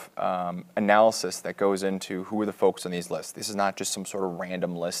of analysis that goes into who are the folks on these lists. This is not just some sort of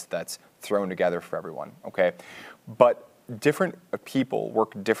random list that's thrown together for everyone, okay? But different people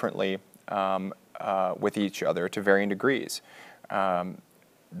work differently with each other to varying degrees.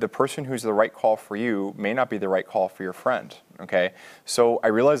 The person who's the right call for you may not be the right call for your friend, okay? So I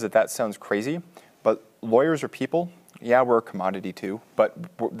realize that sounds crazy, but lawyers are people. Yeah, we're a commodity too, but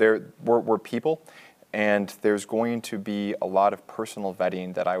we're people, and there's going to be a lot of personal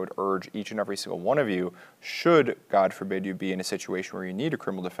vetting that I would urge each and every single one of you, should, God forbid, you be in a situation where you need a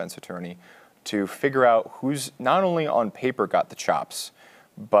criminal defense attorney, to figure out who's not only on paper got the chops,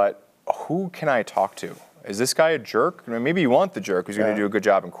 but who can I talk to? Is this guy a jerk? Maybe you want the jerk who's going to do a good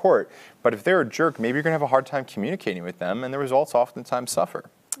job in court, but if they're a jerk, maybe you're going to have a hard time communicating with them, and the results oftentimes suffer.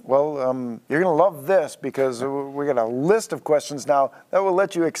 Well, you're going to love this, because we got a list of questions now that will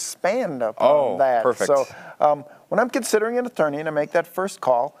let you expand upon that. Perfect. So when I'm considering an attorney and I make that first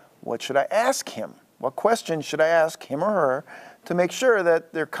call, what should I ask him? What questions should I ask him or her to make sure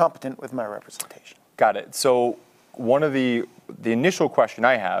that they're competent with my representation? Got it. So one of the initial question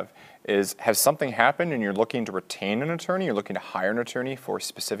I have is, has something happened and you're looking to retain an attorney, you're looking to hire an attorney for a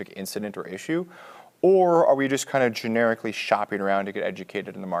specific incident or issue? Or are we just kind of generically shopping around to get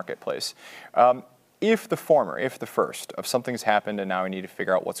educated in the marketplace? If the former, if the first, of something's happened and now we need to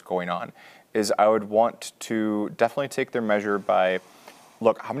figure out what's going on, is I would want to definitely take their measure by,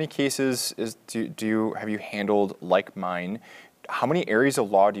 look, how many cases have you handled like mine? How many areas of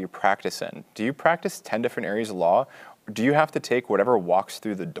law do you practice in? Do you practice 10 different areas of law? Do you have to take whatever walks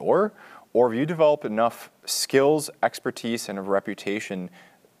through the door? Or have you developed enough skills, expertise, and a reputation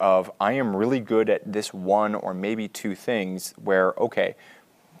of, I am really good at this one or maybe two things where, okay,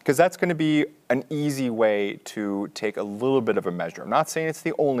 because that's going to be an easy way to take a little bit of a measure. I'm not saying it's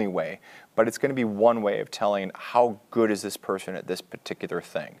the only way, but it's going to be one way of telling how good is this person at this particular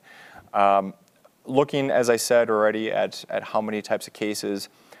thing. Looking, as I said already, at how many types of cases,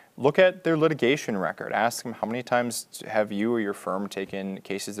 look at their litigation record. Ask them, how many times have you or your firm taken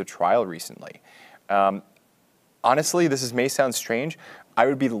cases to trial recently? Honestly, may sound strange. I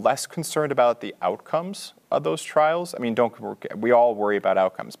would be less concerned about the outcomes of those trials. I mean, we all worry about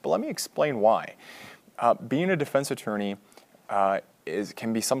outcomes, but let me explain why. Being a defense attorney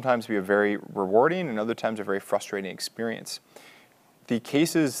can sometimes be a very rewarding and other times a very frustrating experience. The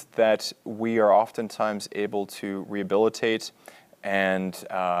cases that we are oftentimes able to rehabilitate, and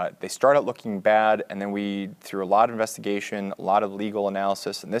they start out looking bad, and then we, through a lot of investigation, a lot of legal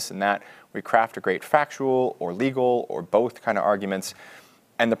analysis, and this and that, we craft a great factual or legal or both kind of arguments,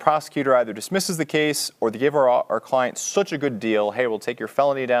 and the prosecutor either dismisses the case or they give our client such a good deal, hey, we'll take your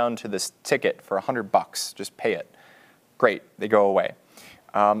felony down to this ticket for $100, just pay it. Great, they go away.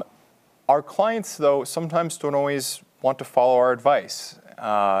 Our clients, though, sometimes don't always want to follow our advice.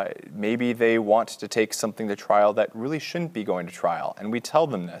 Maybe they want to take something to trial that really shouldn't be going to trial, and we tell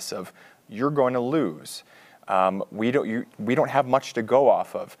them this, of, you're going to lose. We don't have much to go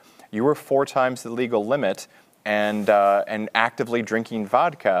off of. You were 4 times the legal limit, and actively drinking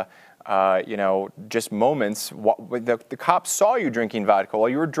vodka, just moments. The cops saw you drinking vodka while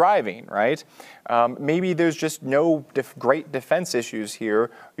you were driving, right? Maybe there's just no great defense issues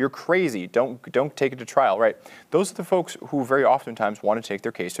here. You're crazy. Don't take it to trial, right? Those are the folks who very oftentimes want to take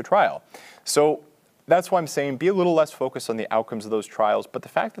their case to trial. So that's why I'm saying be a little less focused on the outcomes of those trials, but the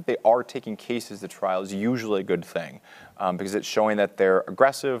fact that they are taking cases to trial is usually a good thing, because it's showing that they're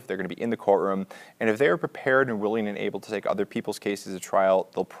aggressive, they're going to be in the courtroom, and if they are prepared and willing and able to take other people's cases to trial,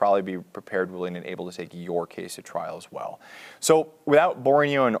 they'll probably be prepared, willing, and able to take your case to trial as well. So without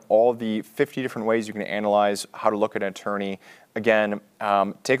boring you on all the 50 different ways you can analyze how to look at an attorney, again,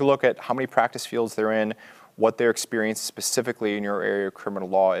 take a look at how many practice fields they're in, what their experience specifically in your area of criminal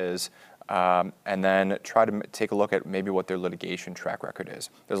law is, and then try to take a look at maybe what their litigation track record is.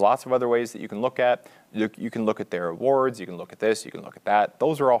 There's lots of other ways that you can look at. You can look at their awards, you can look at this, you can look at that.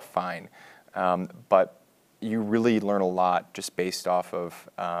 Those are all fine. But you really learn a lot just based off of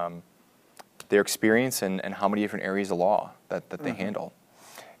their experience and how many different areas of law that they handle.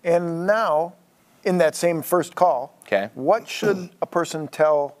 And now, in that same first call, what should a person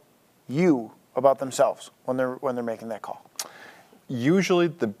tell you about themselves when they're making that call? Usually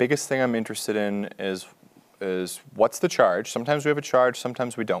the biggest thing I'm interested in is what's the charge? Sometimes we have a charge,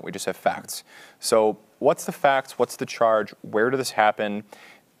 sometimes we don't. We just have facts. So what's the facts? What's the charge? Where did this happen?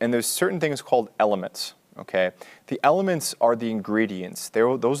 And there's certain things called elements. Okay, the elements are the ingredients.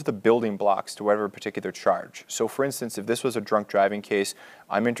 Those are the building blocks to whatever particular charge. So for instance, if this was a drunk driving case,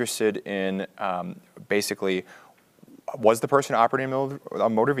 I'm interested in basically, was the person operating a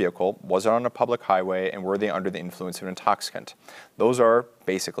motor vehicle, was it on a public highway, and were they under the influence of an intoxicant? Those are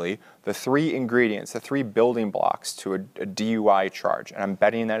basically the three ingredients, the three building blocks to a DUI charge. And I'm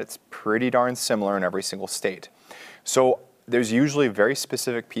betting that it's pretty darn similar in every single state. So there's usually very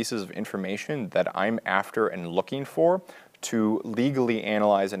specific pieces of information that I'm after and looking for to legally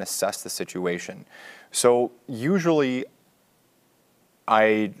analyze and assess the situation. So usually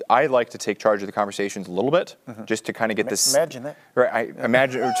I like to take charge of the conversations a little bit, just to kind of get this. Imagine that.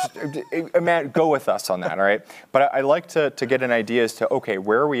 Right, go with us on that, all right? But I like to get an idea as to, okay,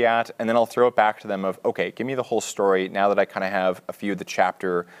 where are we at? And then I'll throw it back to them of, okay, give me the whole story now that I kind of have a few of the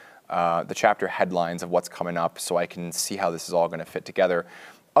chapter headlines of what's coming up so I can see how this is all going to fit together.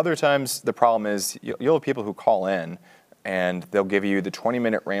 Other times, the problem is you'll have people who call in and they'll give you the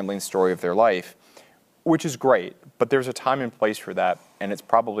 20-minute rambling story of their life, which is great, but there's a time and place for that, and it's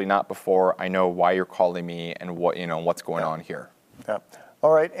probably not before I know why you're calling me and what's going on here. Yeah.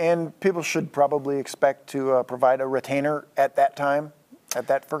 All right, and people should probably expect to provide a retainer at that time, at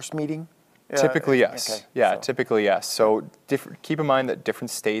that first meeting? Typically, yes. Okay, yeah, so. Typically, yes. So keep in mind that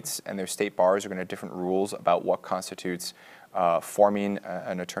different states and their state bars are going to have different rules about what constitutes forming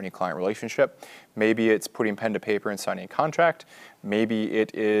an attorney-client relationship. Maybe it's putting pen to paper and signing a contract. Maybe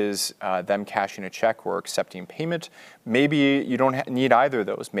it is them cashing a check or accepting payment. Maybe you don't need either of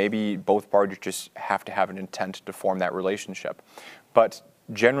those. Maybe both parties just have to have an intent to form that relationship. But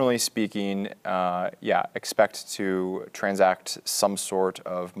generally speaking, expect to transact some sort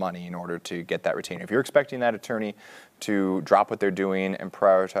of money in order to get that retainer. If you're expecting that attorney to drop what they're doing and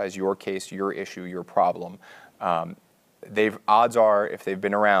prioritize your case, your issue, your problem, odds are, if they've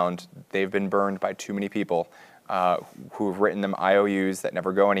been around, they've been burned by too many people who have written them IOUs that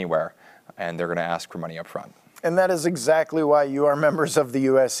never go anywhere, and they're going to ask for money up front. And that is exactly why you are members of the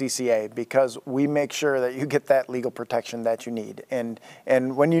USCCA, because we make sure that you get that legal protection that you need. And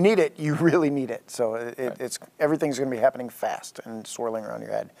when you need it, you really need it. So everything's going to be happening fast and swirling around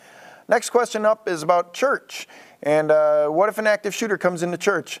your head. Next question up is about church. And what if an active shooter comes into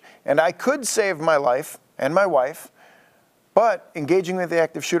church? And I could save my life and my wife, but engaging with the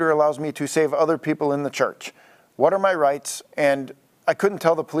active shooter allows me to save other people in the church. What are my rights? And I couldn't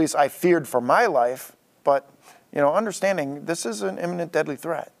tell the police I feared for my life, but understanding this is an imminent deadly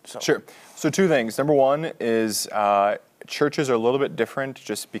threat. So. Sure. So two things. Number one is churches are a little bit different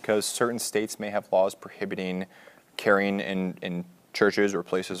just because certain states may have laws prohibiting carrying in churches or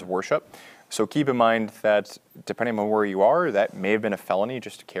places of worship. So keep in mind that depending on where you are, that may have been a felony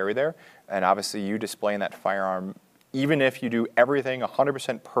just to carry there. And obviously you displaying that firearm, even if you do everything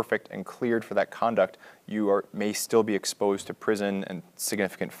 100% perfect and cleared for that conduct, you may still be exposed to prison and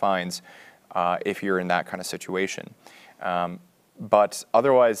significant fines if you're in that kind of situation. But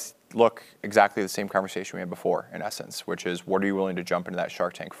otherwise, look, exactly the same conversation we had before, in essence, which is what are you willing to jump into that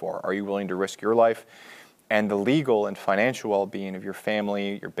Shark Tank for? Are you willing to risk your life and the legal and financial well-being of your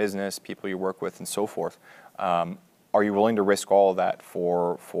family, your business, people you work with, and so forth? Are you willing to risk all of that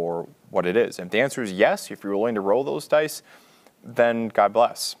for what it is? And if the answer is yes, if you're willing to roll those dice, then God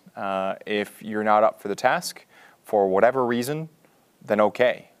bless. If you're not up for the task for whatever reason, then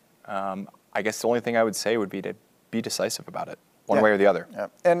okay. I guess the only thing I would say would be to be decisive about it, one way or the other. Yeah.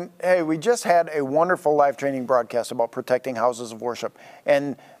 And hey, we just had a wonderful live training broadcast about protecting houses of worship.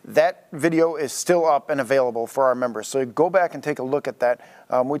 And that video is still up and available for our members. So go back and take a look at that.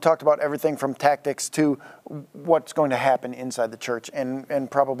 We talked about everything from tactics to what's going to happen inside the church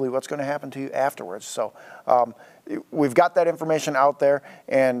and probably what's going to happen to you afterwards. So we've got that information out there.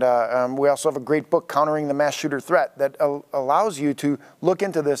 And we also have a great book, Countering the Mass Shooter Threat, that allows you to look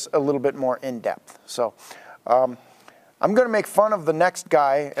into this a little bit more in depth. So I'm going to make fun of the next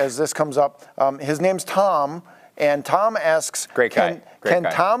guy as this comes up. His name's Tom, and Tom asks, Great guy. Can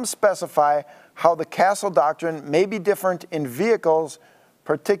Tom specify how the Castle Doctrine may be different in vehicles,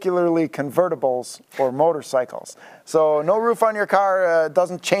 particularly convertibles or motorcycles. So no roof on your car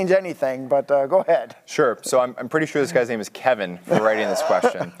doesn't change anything, but go ahead. Sure. So I'm pretty sure this guy's name is Kevin for writing this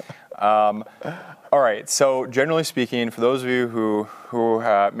question. All right. So generally speaking, for those of you who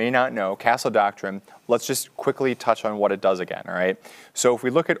may not know, Castle Doctrine, let's just quickly touch on what it does again. All right. So if we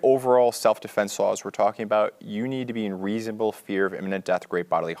look at overall self-defense laws, we're talking about you need to be in reasonable fear of imminent death or great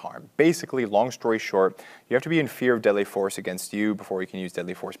bodily harm. Basically, long story short, you have to be in fear of deadly force against you before you can use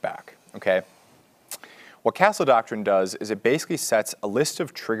deadly force back. Okay. What Castle Doctrine does is it basically sets a list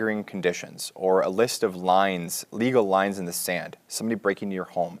of triggering conditions or a list of lines, legal lines in the sand. Somebody breaking into your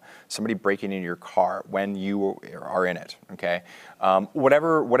home, somebody breaking into your car when you are in it, okay?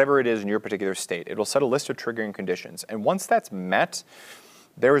 Whatever it is in your particular state, it'll set a list of triggering conditions. And once that's met,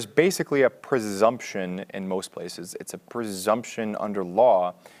 there is basically a presumption in most places. It's a presumption under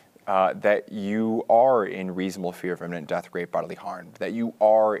law that you are in reasonable fear of imminent death, great bodily harm, that you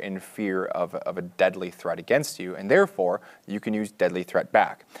are in fear of a deadly threat against you, and therefore you can use deadly threat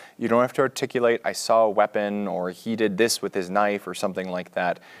back. You don't have to articulate, I saw a weapon, or he did this with his knife, or something like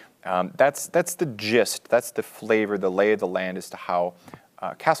that. That's the gist, that's the flavor, the lay of the land as to how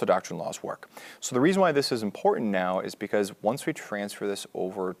Castle Doctrine laws work. So the reason why this is important now is because once we transfer this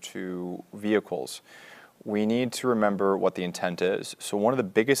over to vehicles, we need to remember what the intent is. So one of the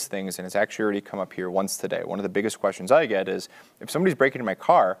biggest things, and it's actually already come up here once today, one of the biggest questions I get is, if somebody's breaking into my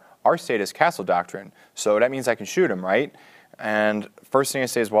car, our state is Castle Doctrine, so that means I can shoot them, right? And first thing I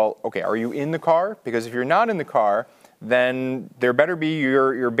say is, well, okay, are you in the car? Because if you're not in the car, then there better be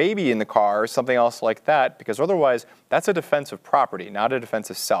your baby in the car or something else like that, because otherwise that's a defense of property, not a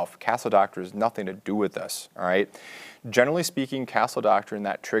defense of self. Castle Doctrine has nothing to do with this, all right? Generally speaking, Castle Doctrine,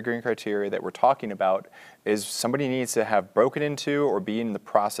 that triggering criteria that we're talking about, is somebody needs to have broken into or be in the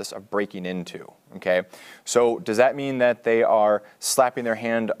process of breaking into, okay? So does that mean that they are slapping their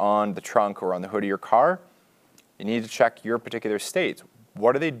hand on the trunk or on the hood of your car? You need to check your particular state.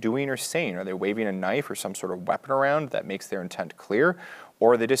 What are they doing or saying? Are they waving a knife or some sort of weapon around that makes their intent clear?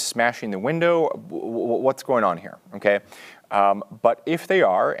 Or are they just smashing the window? What's going on here, okay? But if they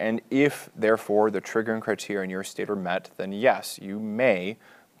are, and if, therefore, the triggering criteria in your state are met, then yes, you may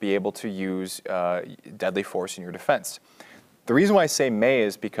be able to use deadly force in your defense. The reason why I say may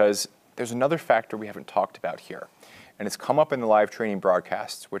is because there's another factor we haven't talked about here. And it's come up in the live training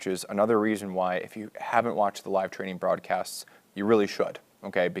broadcasts, which is another reason why, if you haven't watched the live training broadcasts, you really should,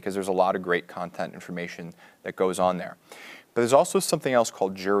 okay? Because there's a lot of great content information that goes on there. But there's also something else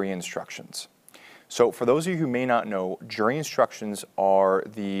called jury instructions. So for those of you who may not know, jury instructions are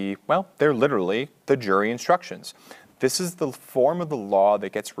they're literally the jury instructions. This is the form of the law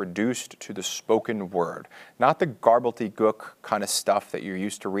that gets reduced to the spoken word, not the gobbledygook kind of stuff that you're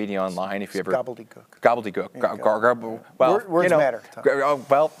used to reading online. If you ever Gobbledygook. Gobbledygook. Well, words matter.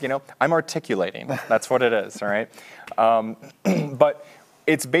 Well, I'm articulating. That's what it is. All right, but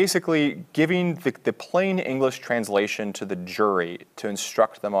it's basically giving the plain English translation to the jury to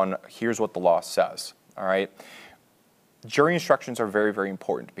instruct them on here's what the law says. All right. Jury instructions are very, very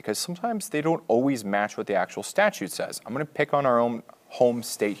important because sometimes they don't always match what the actual statute says. I'm going to pick on our own home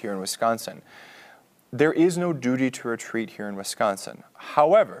state here in Wisconsin. There is no duty to retreat here in Wisconsin.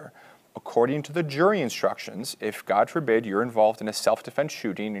 However, according to the jury instructions, if, God forbid, you're involved in a self-defense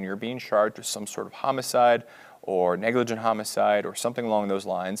shooting and you're being charged with some sort of homicide or negligent homicide or something along those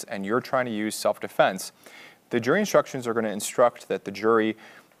lines, and you're trying to use self-defense, the jury instructions are going to instruct that the jury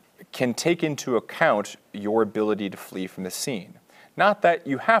can take into account your ability to flee from the scene. Not that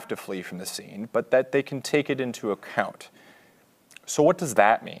you have to flee from the scene, but that they can take it into account. So what does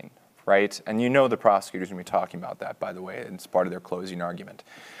that mean, right? And you know the prosecutor's going to be talking about that, by the way, and it's part of their closing argument.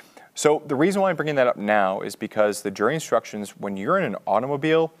 So the reason why I'm bringing that up now is because the jury instructions, when you're in an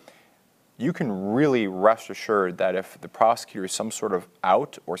automobile, you can really rest assured that if the prosecutor is some sort of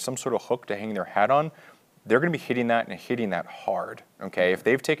out or some sort of hook to hang their hat on, they're going to be hitting that and hitting that hard, okay? If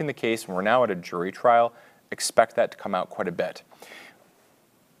they've taken the case and we're now at a jury trial, expect that to come out quite a bit.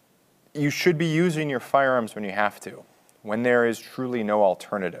 You should be using your firearms when you have to, when there is truly no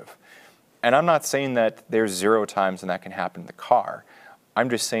alternative. And I'm not saying that there's 0 times when that can happen in the car. I'm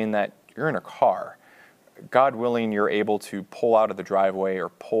just saying that you're in a car. God willing, you're able to pull out of the driveway or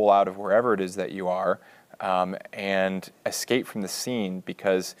pull out of wherever it is that you are and escape from the scene,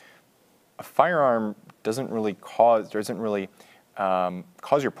 because a firearm doesn't really cause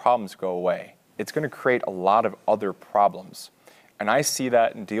your problems to go away. It's going to create a lot of other problems. And I see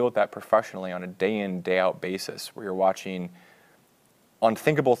that and deal with that professionally on a day in, day out basis, where you're watching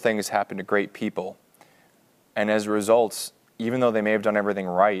unthinkable things happen to great people. And as a result, even though they may have done everything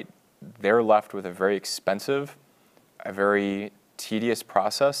right, they're left with a very expensive, a very tedious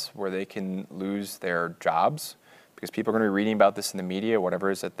process where they can lose their jobs because people are going to be reading about this in the media, whatever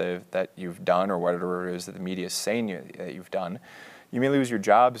it is that you've done or whatever it is that the media is saying that you've done. You may lose your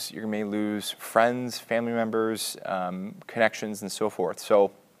jobs, you may lose friends, family members, connections, and so forth.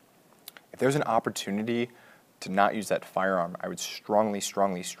 So if there's an opportunity to not use that firearm, I would strongly,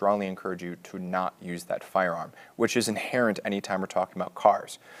 strongly, strongly encourage you to not use that firearm, which is inherent anytime we're talking about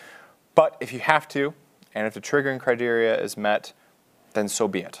cars. But if you have to, and if the triggering criteria is met, then so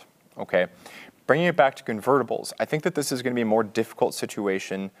be it, okay? Bringing it back to convertibles, I think that this is going to be a more difficult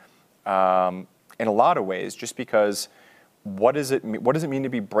situation in a lot of ways, just because what does it mean to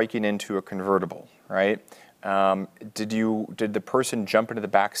be breaking into a convertible, right? Did the person jump into the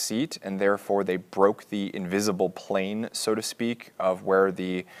back seat and therefore they broke the invisible plane, so to speak, of where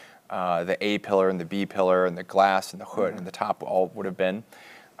the A pillar and the B pillar and the glass and the hood and the top all would have been?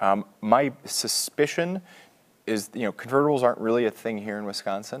 My suspicion is, convertibles aren't really a thing here in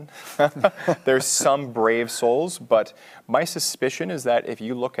Wisconsin. There's some brave souls, but my suspicion is that if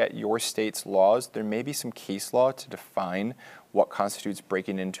you look at your state's laws, there may be some case law to define what constitutes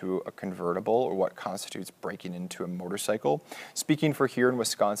breaking into a convertible or what constitutes breaking into a motorcycle. Speaking for here in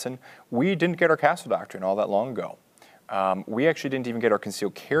Wisconsin, we didn't get our Castle Doctrine all that long ago. We actually didn't even get our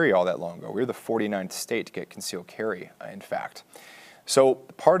concealed carry all that long ago. We were the 49th state to get concealed carry, in fact. So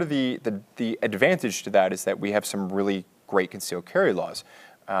part of the advantage to that is that we have some really great concealed carry laws.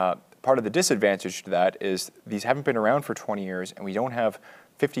 Part of the disadvantage to that is these haven't been around for 20 years, and we don't have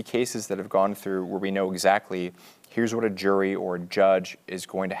 50 cases that have gone through where we know exactly here's what a jury or a judge is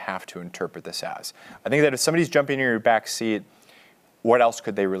going to have to interpret this as. I think that if somebody's jumping in your back seat, what else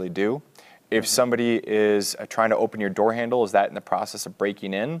could they really do? If somebody is trying to open your door handle, is that in the process of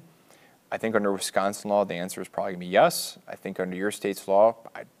breaking in? I think under Wisconsin law, the answer is probably going to be yes. I think under your state's law,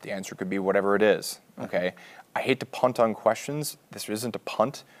 the answer could be whatever it is, okay? I hate to punt on questions. This isn't a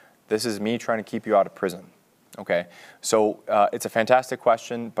punt. This is me trying to keep you out of prison, okay? So it's a fantastic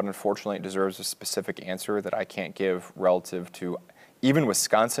question, but unfortunately it deserves a specific answer that I can't give relative to even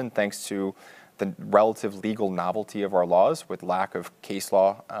Wisconsin, thanks to the relative legal novelty of our laws with lack of case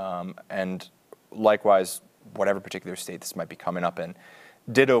law, and likewise, whatever particular state this might be coming up in.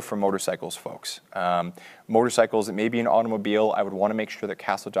 Ditto for motorcycles, folks. Motorcycles, it may be an automobile. I would want to make sure that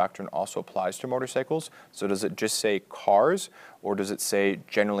Castle Doctrine also applies to motorcycles. So does it just say cars, or does it say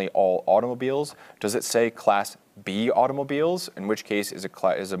generally all automobiles? Does it say Class B automobiles? In which case, is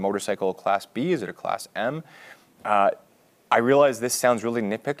a motorcycle a Class B? Is it a Class M? I realize this sounds really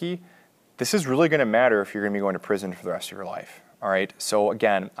nitpicky. This is really going to matter if you're going to be going to prison for the rest of your life. All right. So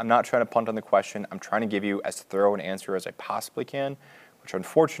again, I'm not trying to punt on the question. I'm trying to give you as thorough an answer as I possibly can, which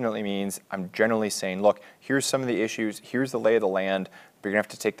unfortunately means I'm generally saying, look, here's some of the issues, here's the lay of the land, but you're going to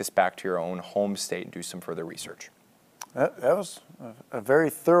have to take this back to your own home state and do some further research. That was a very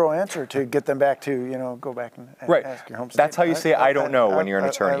thorough answer to get them back to, go back and ask your home state. That's how you say I don't know when you're an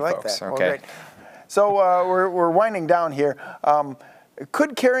attorney, I like folks. That. Okay. Well, so we're winding down here.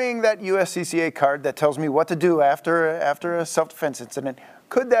 Could carrying that USCCA card that tells me what to do after a self-defense incident,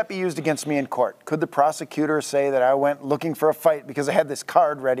 could that be used against me in court? Could the prosecutor say that I went looking for a fight because I had this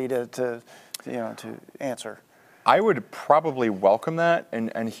card ready to answer? I would probably welcome that,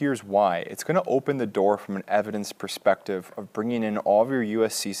 and here's why. It's going to open the door from an evidence perspective of bringing in all of your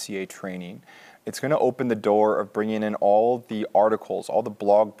USCCA training. It's going to open the door of bringing in all the articles, all the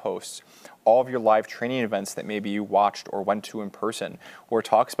blog posts, all of your live training events that maybe you watched or went to in person, where it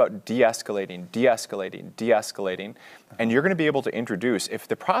talks about de-escalating, de-escalating, de-escalating, and you're going to be able to introduce, if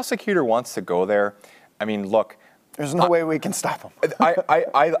the prosecutor wants to go there, I mean, look, there's no way we can stop them.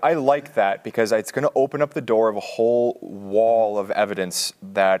 I like that because it's going to open up the door of a whole wall of evidence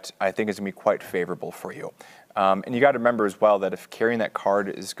that I think is going to be quite favorable for you. And you got to remember as well that if carrying that card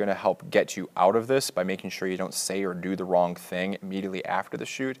is going to help get you out of this by making sure you don't say or do the wrong thing immediately after the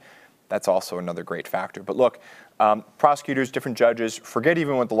shoot, that's also another great factor. But look, prosecutors, different judges, forget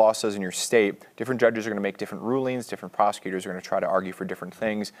even what the law says in your state. Different judges are going to make different rulings. Different prosecutors are going to try to argue for different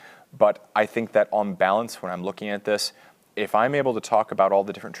things. But I think that on balance, when I'm looking at this, if I'm able to talk about all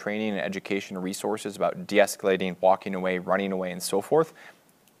the different training and education resources about de-escalating, walking away, running away, and so forth,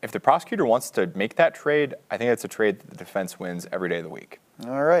 if the prosecutor wants to make that trade, I think that's a trade that the defense wins every day of the week.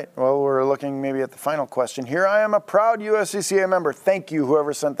 All right. Well, we're looking maybe at the final question here. I am a proud USCCA member. Thank you,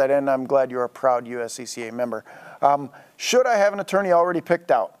 whoever sent that in. I'm glad you're a proud USCCA member. Should I have an attorney already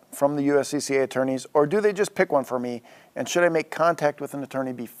picked out from the USCCA attorneys, or do they just pick one for me? And should I make contact with an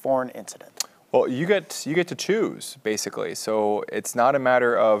attorney before an incident? Well, you get to choose, basically. So it's not a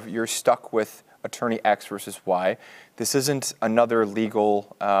matter of you're stuck with attorney X versus Y. This isn't another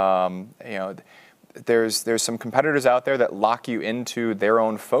legal, there's some competitors out there that lock you into their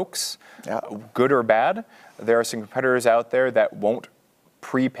own folks, good or bad. There are some competitors out there that won't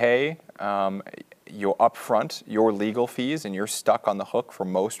prepay your upfront, your legal fees, and you're stuck on the hook for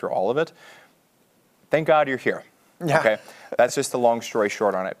most or all of it. Thank God you're here. Yeah. Okay, that's just the long story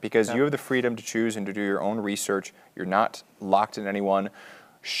short on it, because you have the freedom to choose and to do your own research. You're not locked in anyone.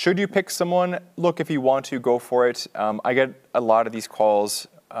 Should you pick someone? Look, if you want to, go for it. I get a lot of these calls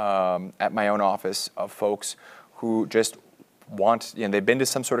at my own office of folks who just want, they've been to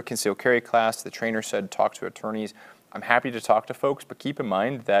some sort of concealed carry class. The trainer said talk to attorneys. I'm happy to talk to folks, but keep in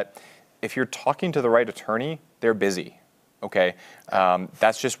mind that if you're talking to the right attorney, they're busy. Okay,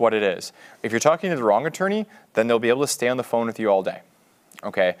 that's just what it is. If you're talking to the wrong attorney, then they'll be able to stay on the phone with you all day.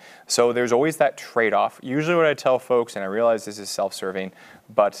 Okay, so there's always that trade-off. Usually what I tell folks, and I realize this is self-serving,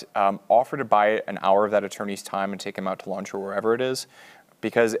 but offer to buy an hour of that attorney's time and take them out to lunch or wherever it is,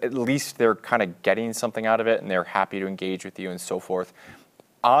 because at least they're kind of getting something out of it and they're happy to engage with you and so forth.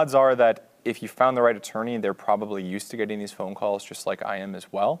 Odds are that if you found the right attorney, they're probably used to getting these phone calls just like I am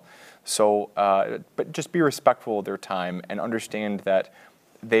as well. So, but just be respectful of their time and understand that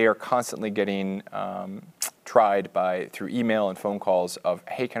they are constantly getting tried through email and phone calls of,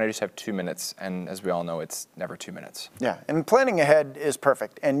 hey, can I just have 2 minutes? And as we all know, it's never 2 minutes. Yeah, and planning ahead is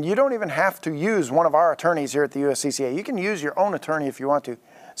perfect. And you don't even have to use one of our attorneys here at the USCCA. You can use your own attorney if you want to.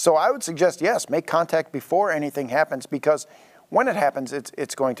 So I would suggest, yes, make contact before anything happens, because when it happens,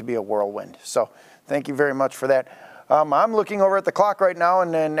 it's going to be a whirlwind. So thank you very much for that. I'm looking over at the clock right now,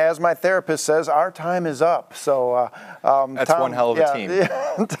 and then as my therapist says, our time is up. So that's Tom, one hell of a team.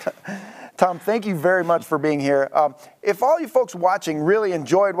 Yeah. Tom, thank you very much for being here. If all you folks watching really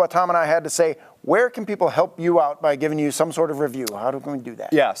enjoyed what Tom and I had to say, where can people help you out by giving you some sort of review? How can we do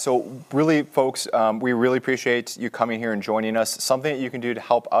that? Yeah, so really, folks, we really appreciate you coming here and joining us. Something that you can do to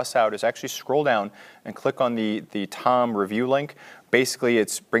help us out is actually scroll down and click on the Tom review link. Basically,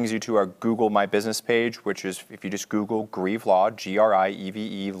 it brings you to our Google My Business page, which is, if you just Google Grieve Law,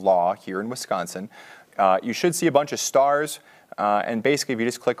 G-R-I-E-V-E Law here in Wisconsin, you should see a bunch of stars. And basically, if you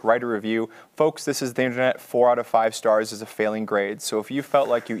just click write a review, folks, this is the internet, 4 out of 5 stars is a failing grade. So if you felt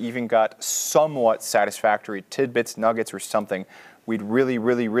like you even got somewhat satisfactory tidbits, nuggets, or something, we'd really,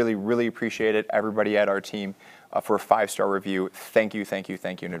 really, really, really appreciate it, everybody at our team, for a 5-star review. Thank you, thank you,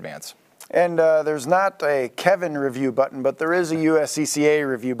 thank you in advance. And there's not a Kevin review button, but there is a USCCA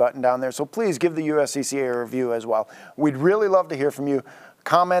review button down there. So please give the USCCA a review as well. We'd really love to hear from you.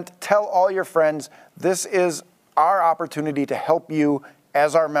 Comment, tell all your friends. This is our opportunity to help you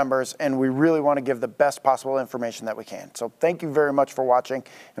as our members, and we really want to give the best possible information that we can. So thank you very much for watching,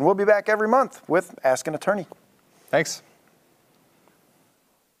 and we'll be back every month with Ask an Attorney. Thanks.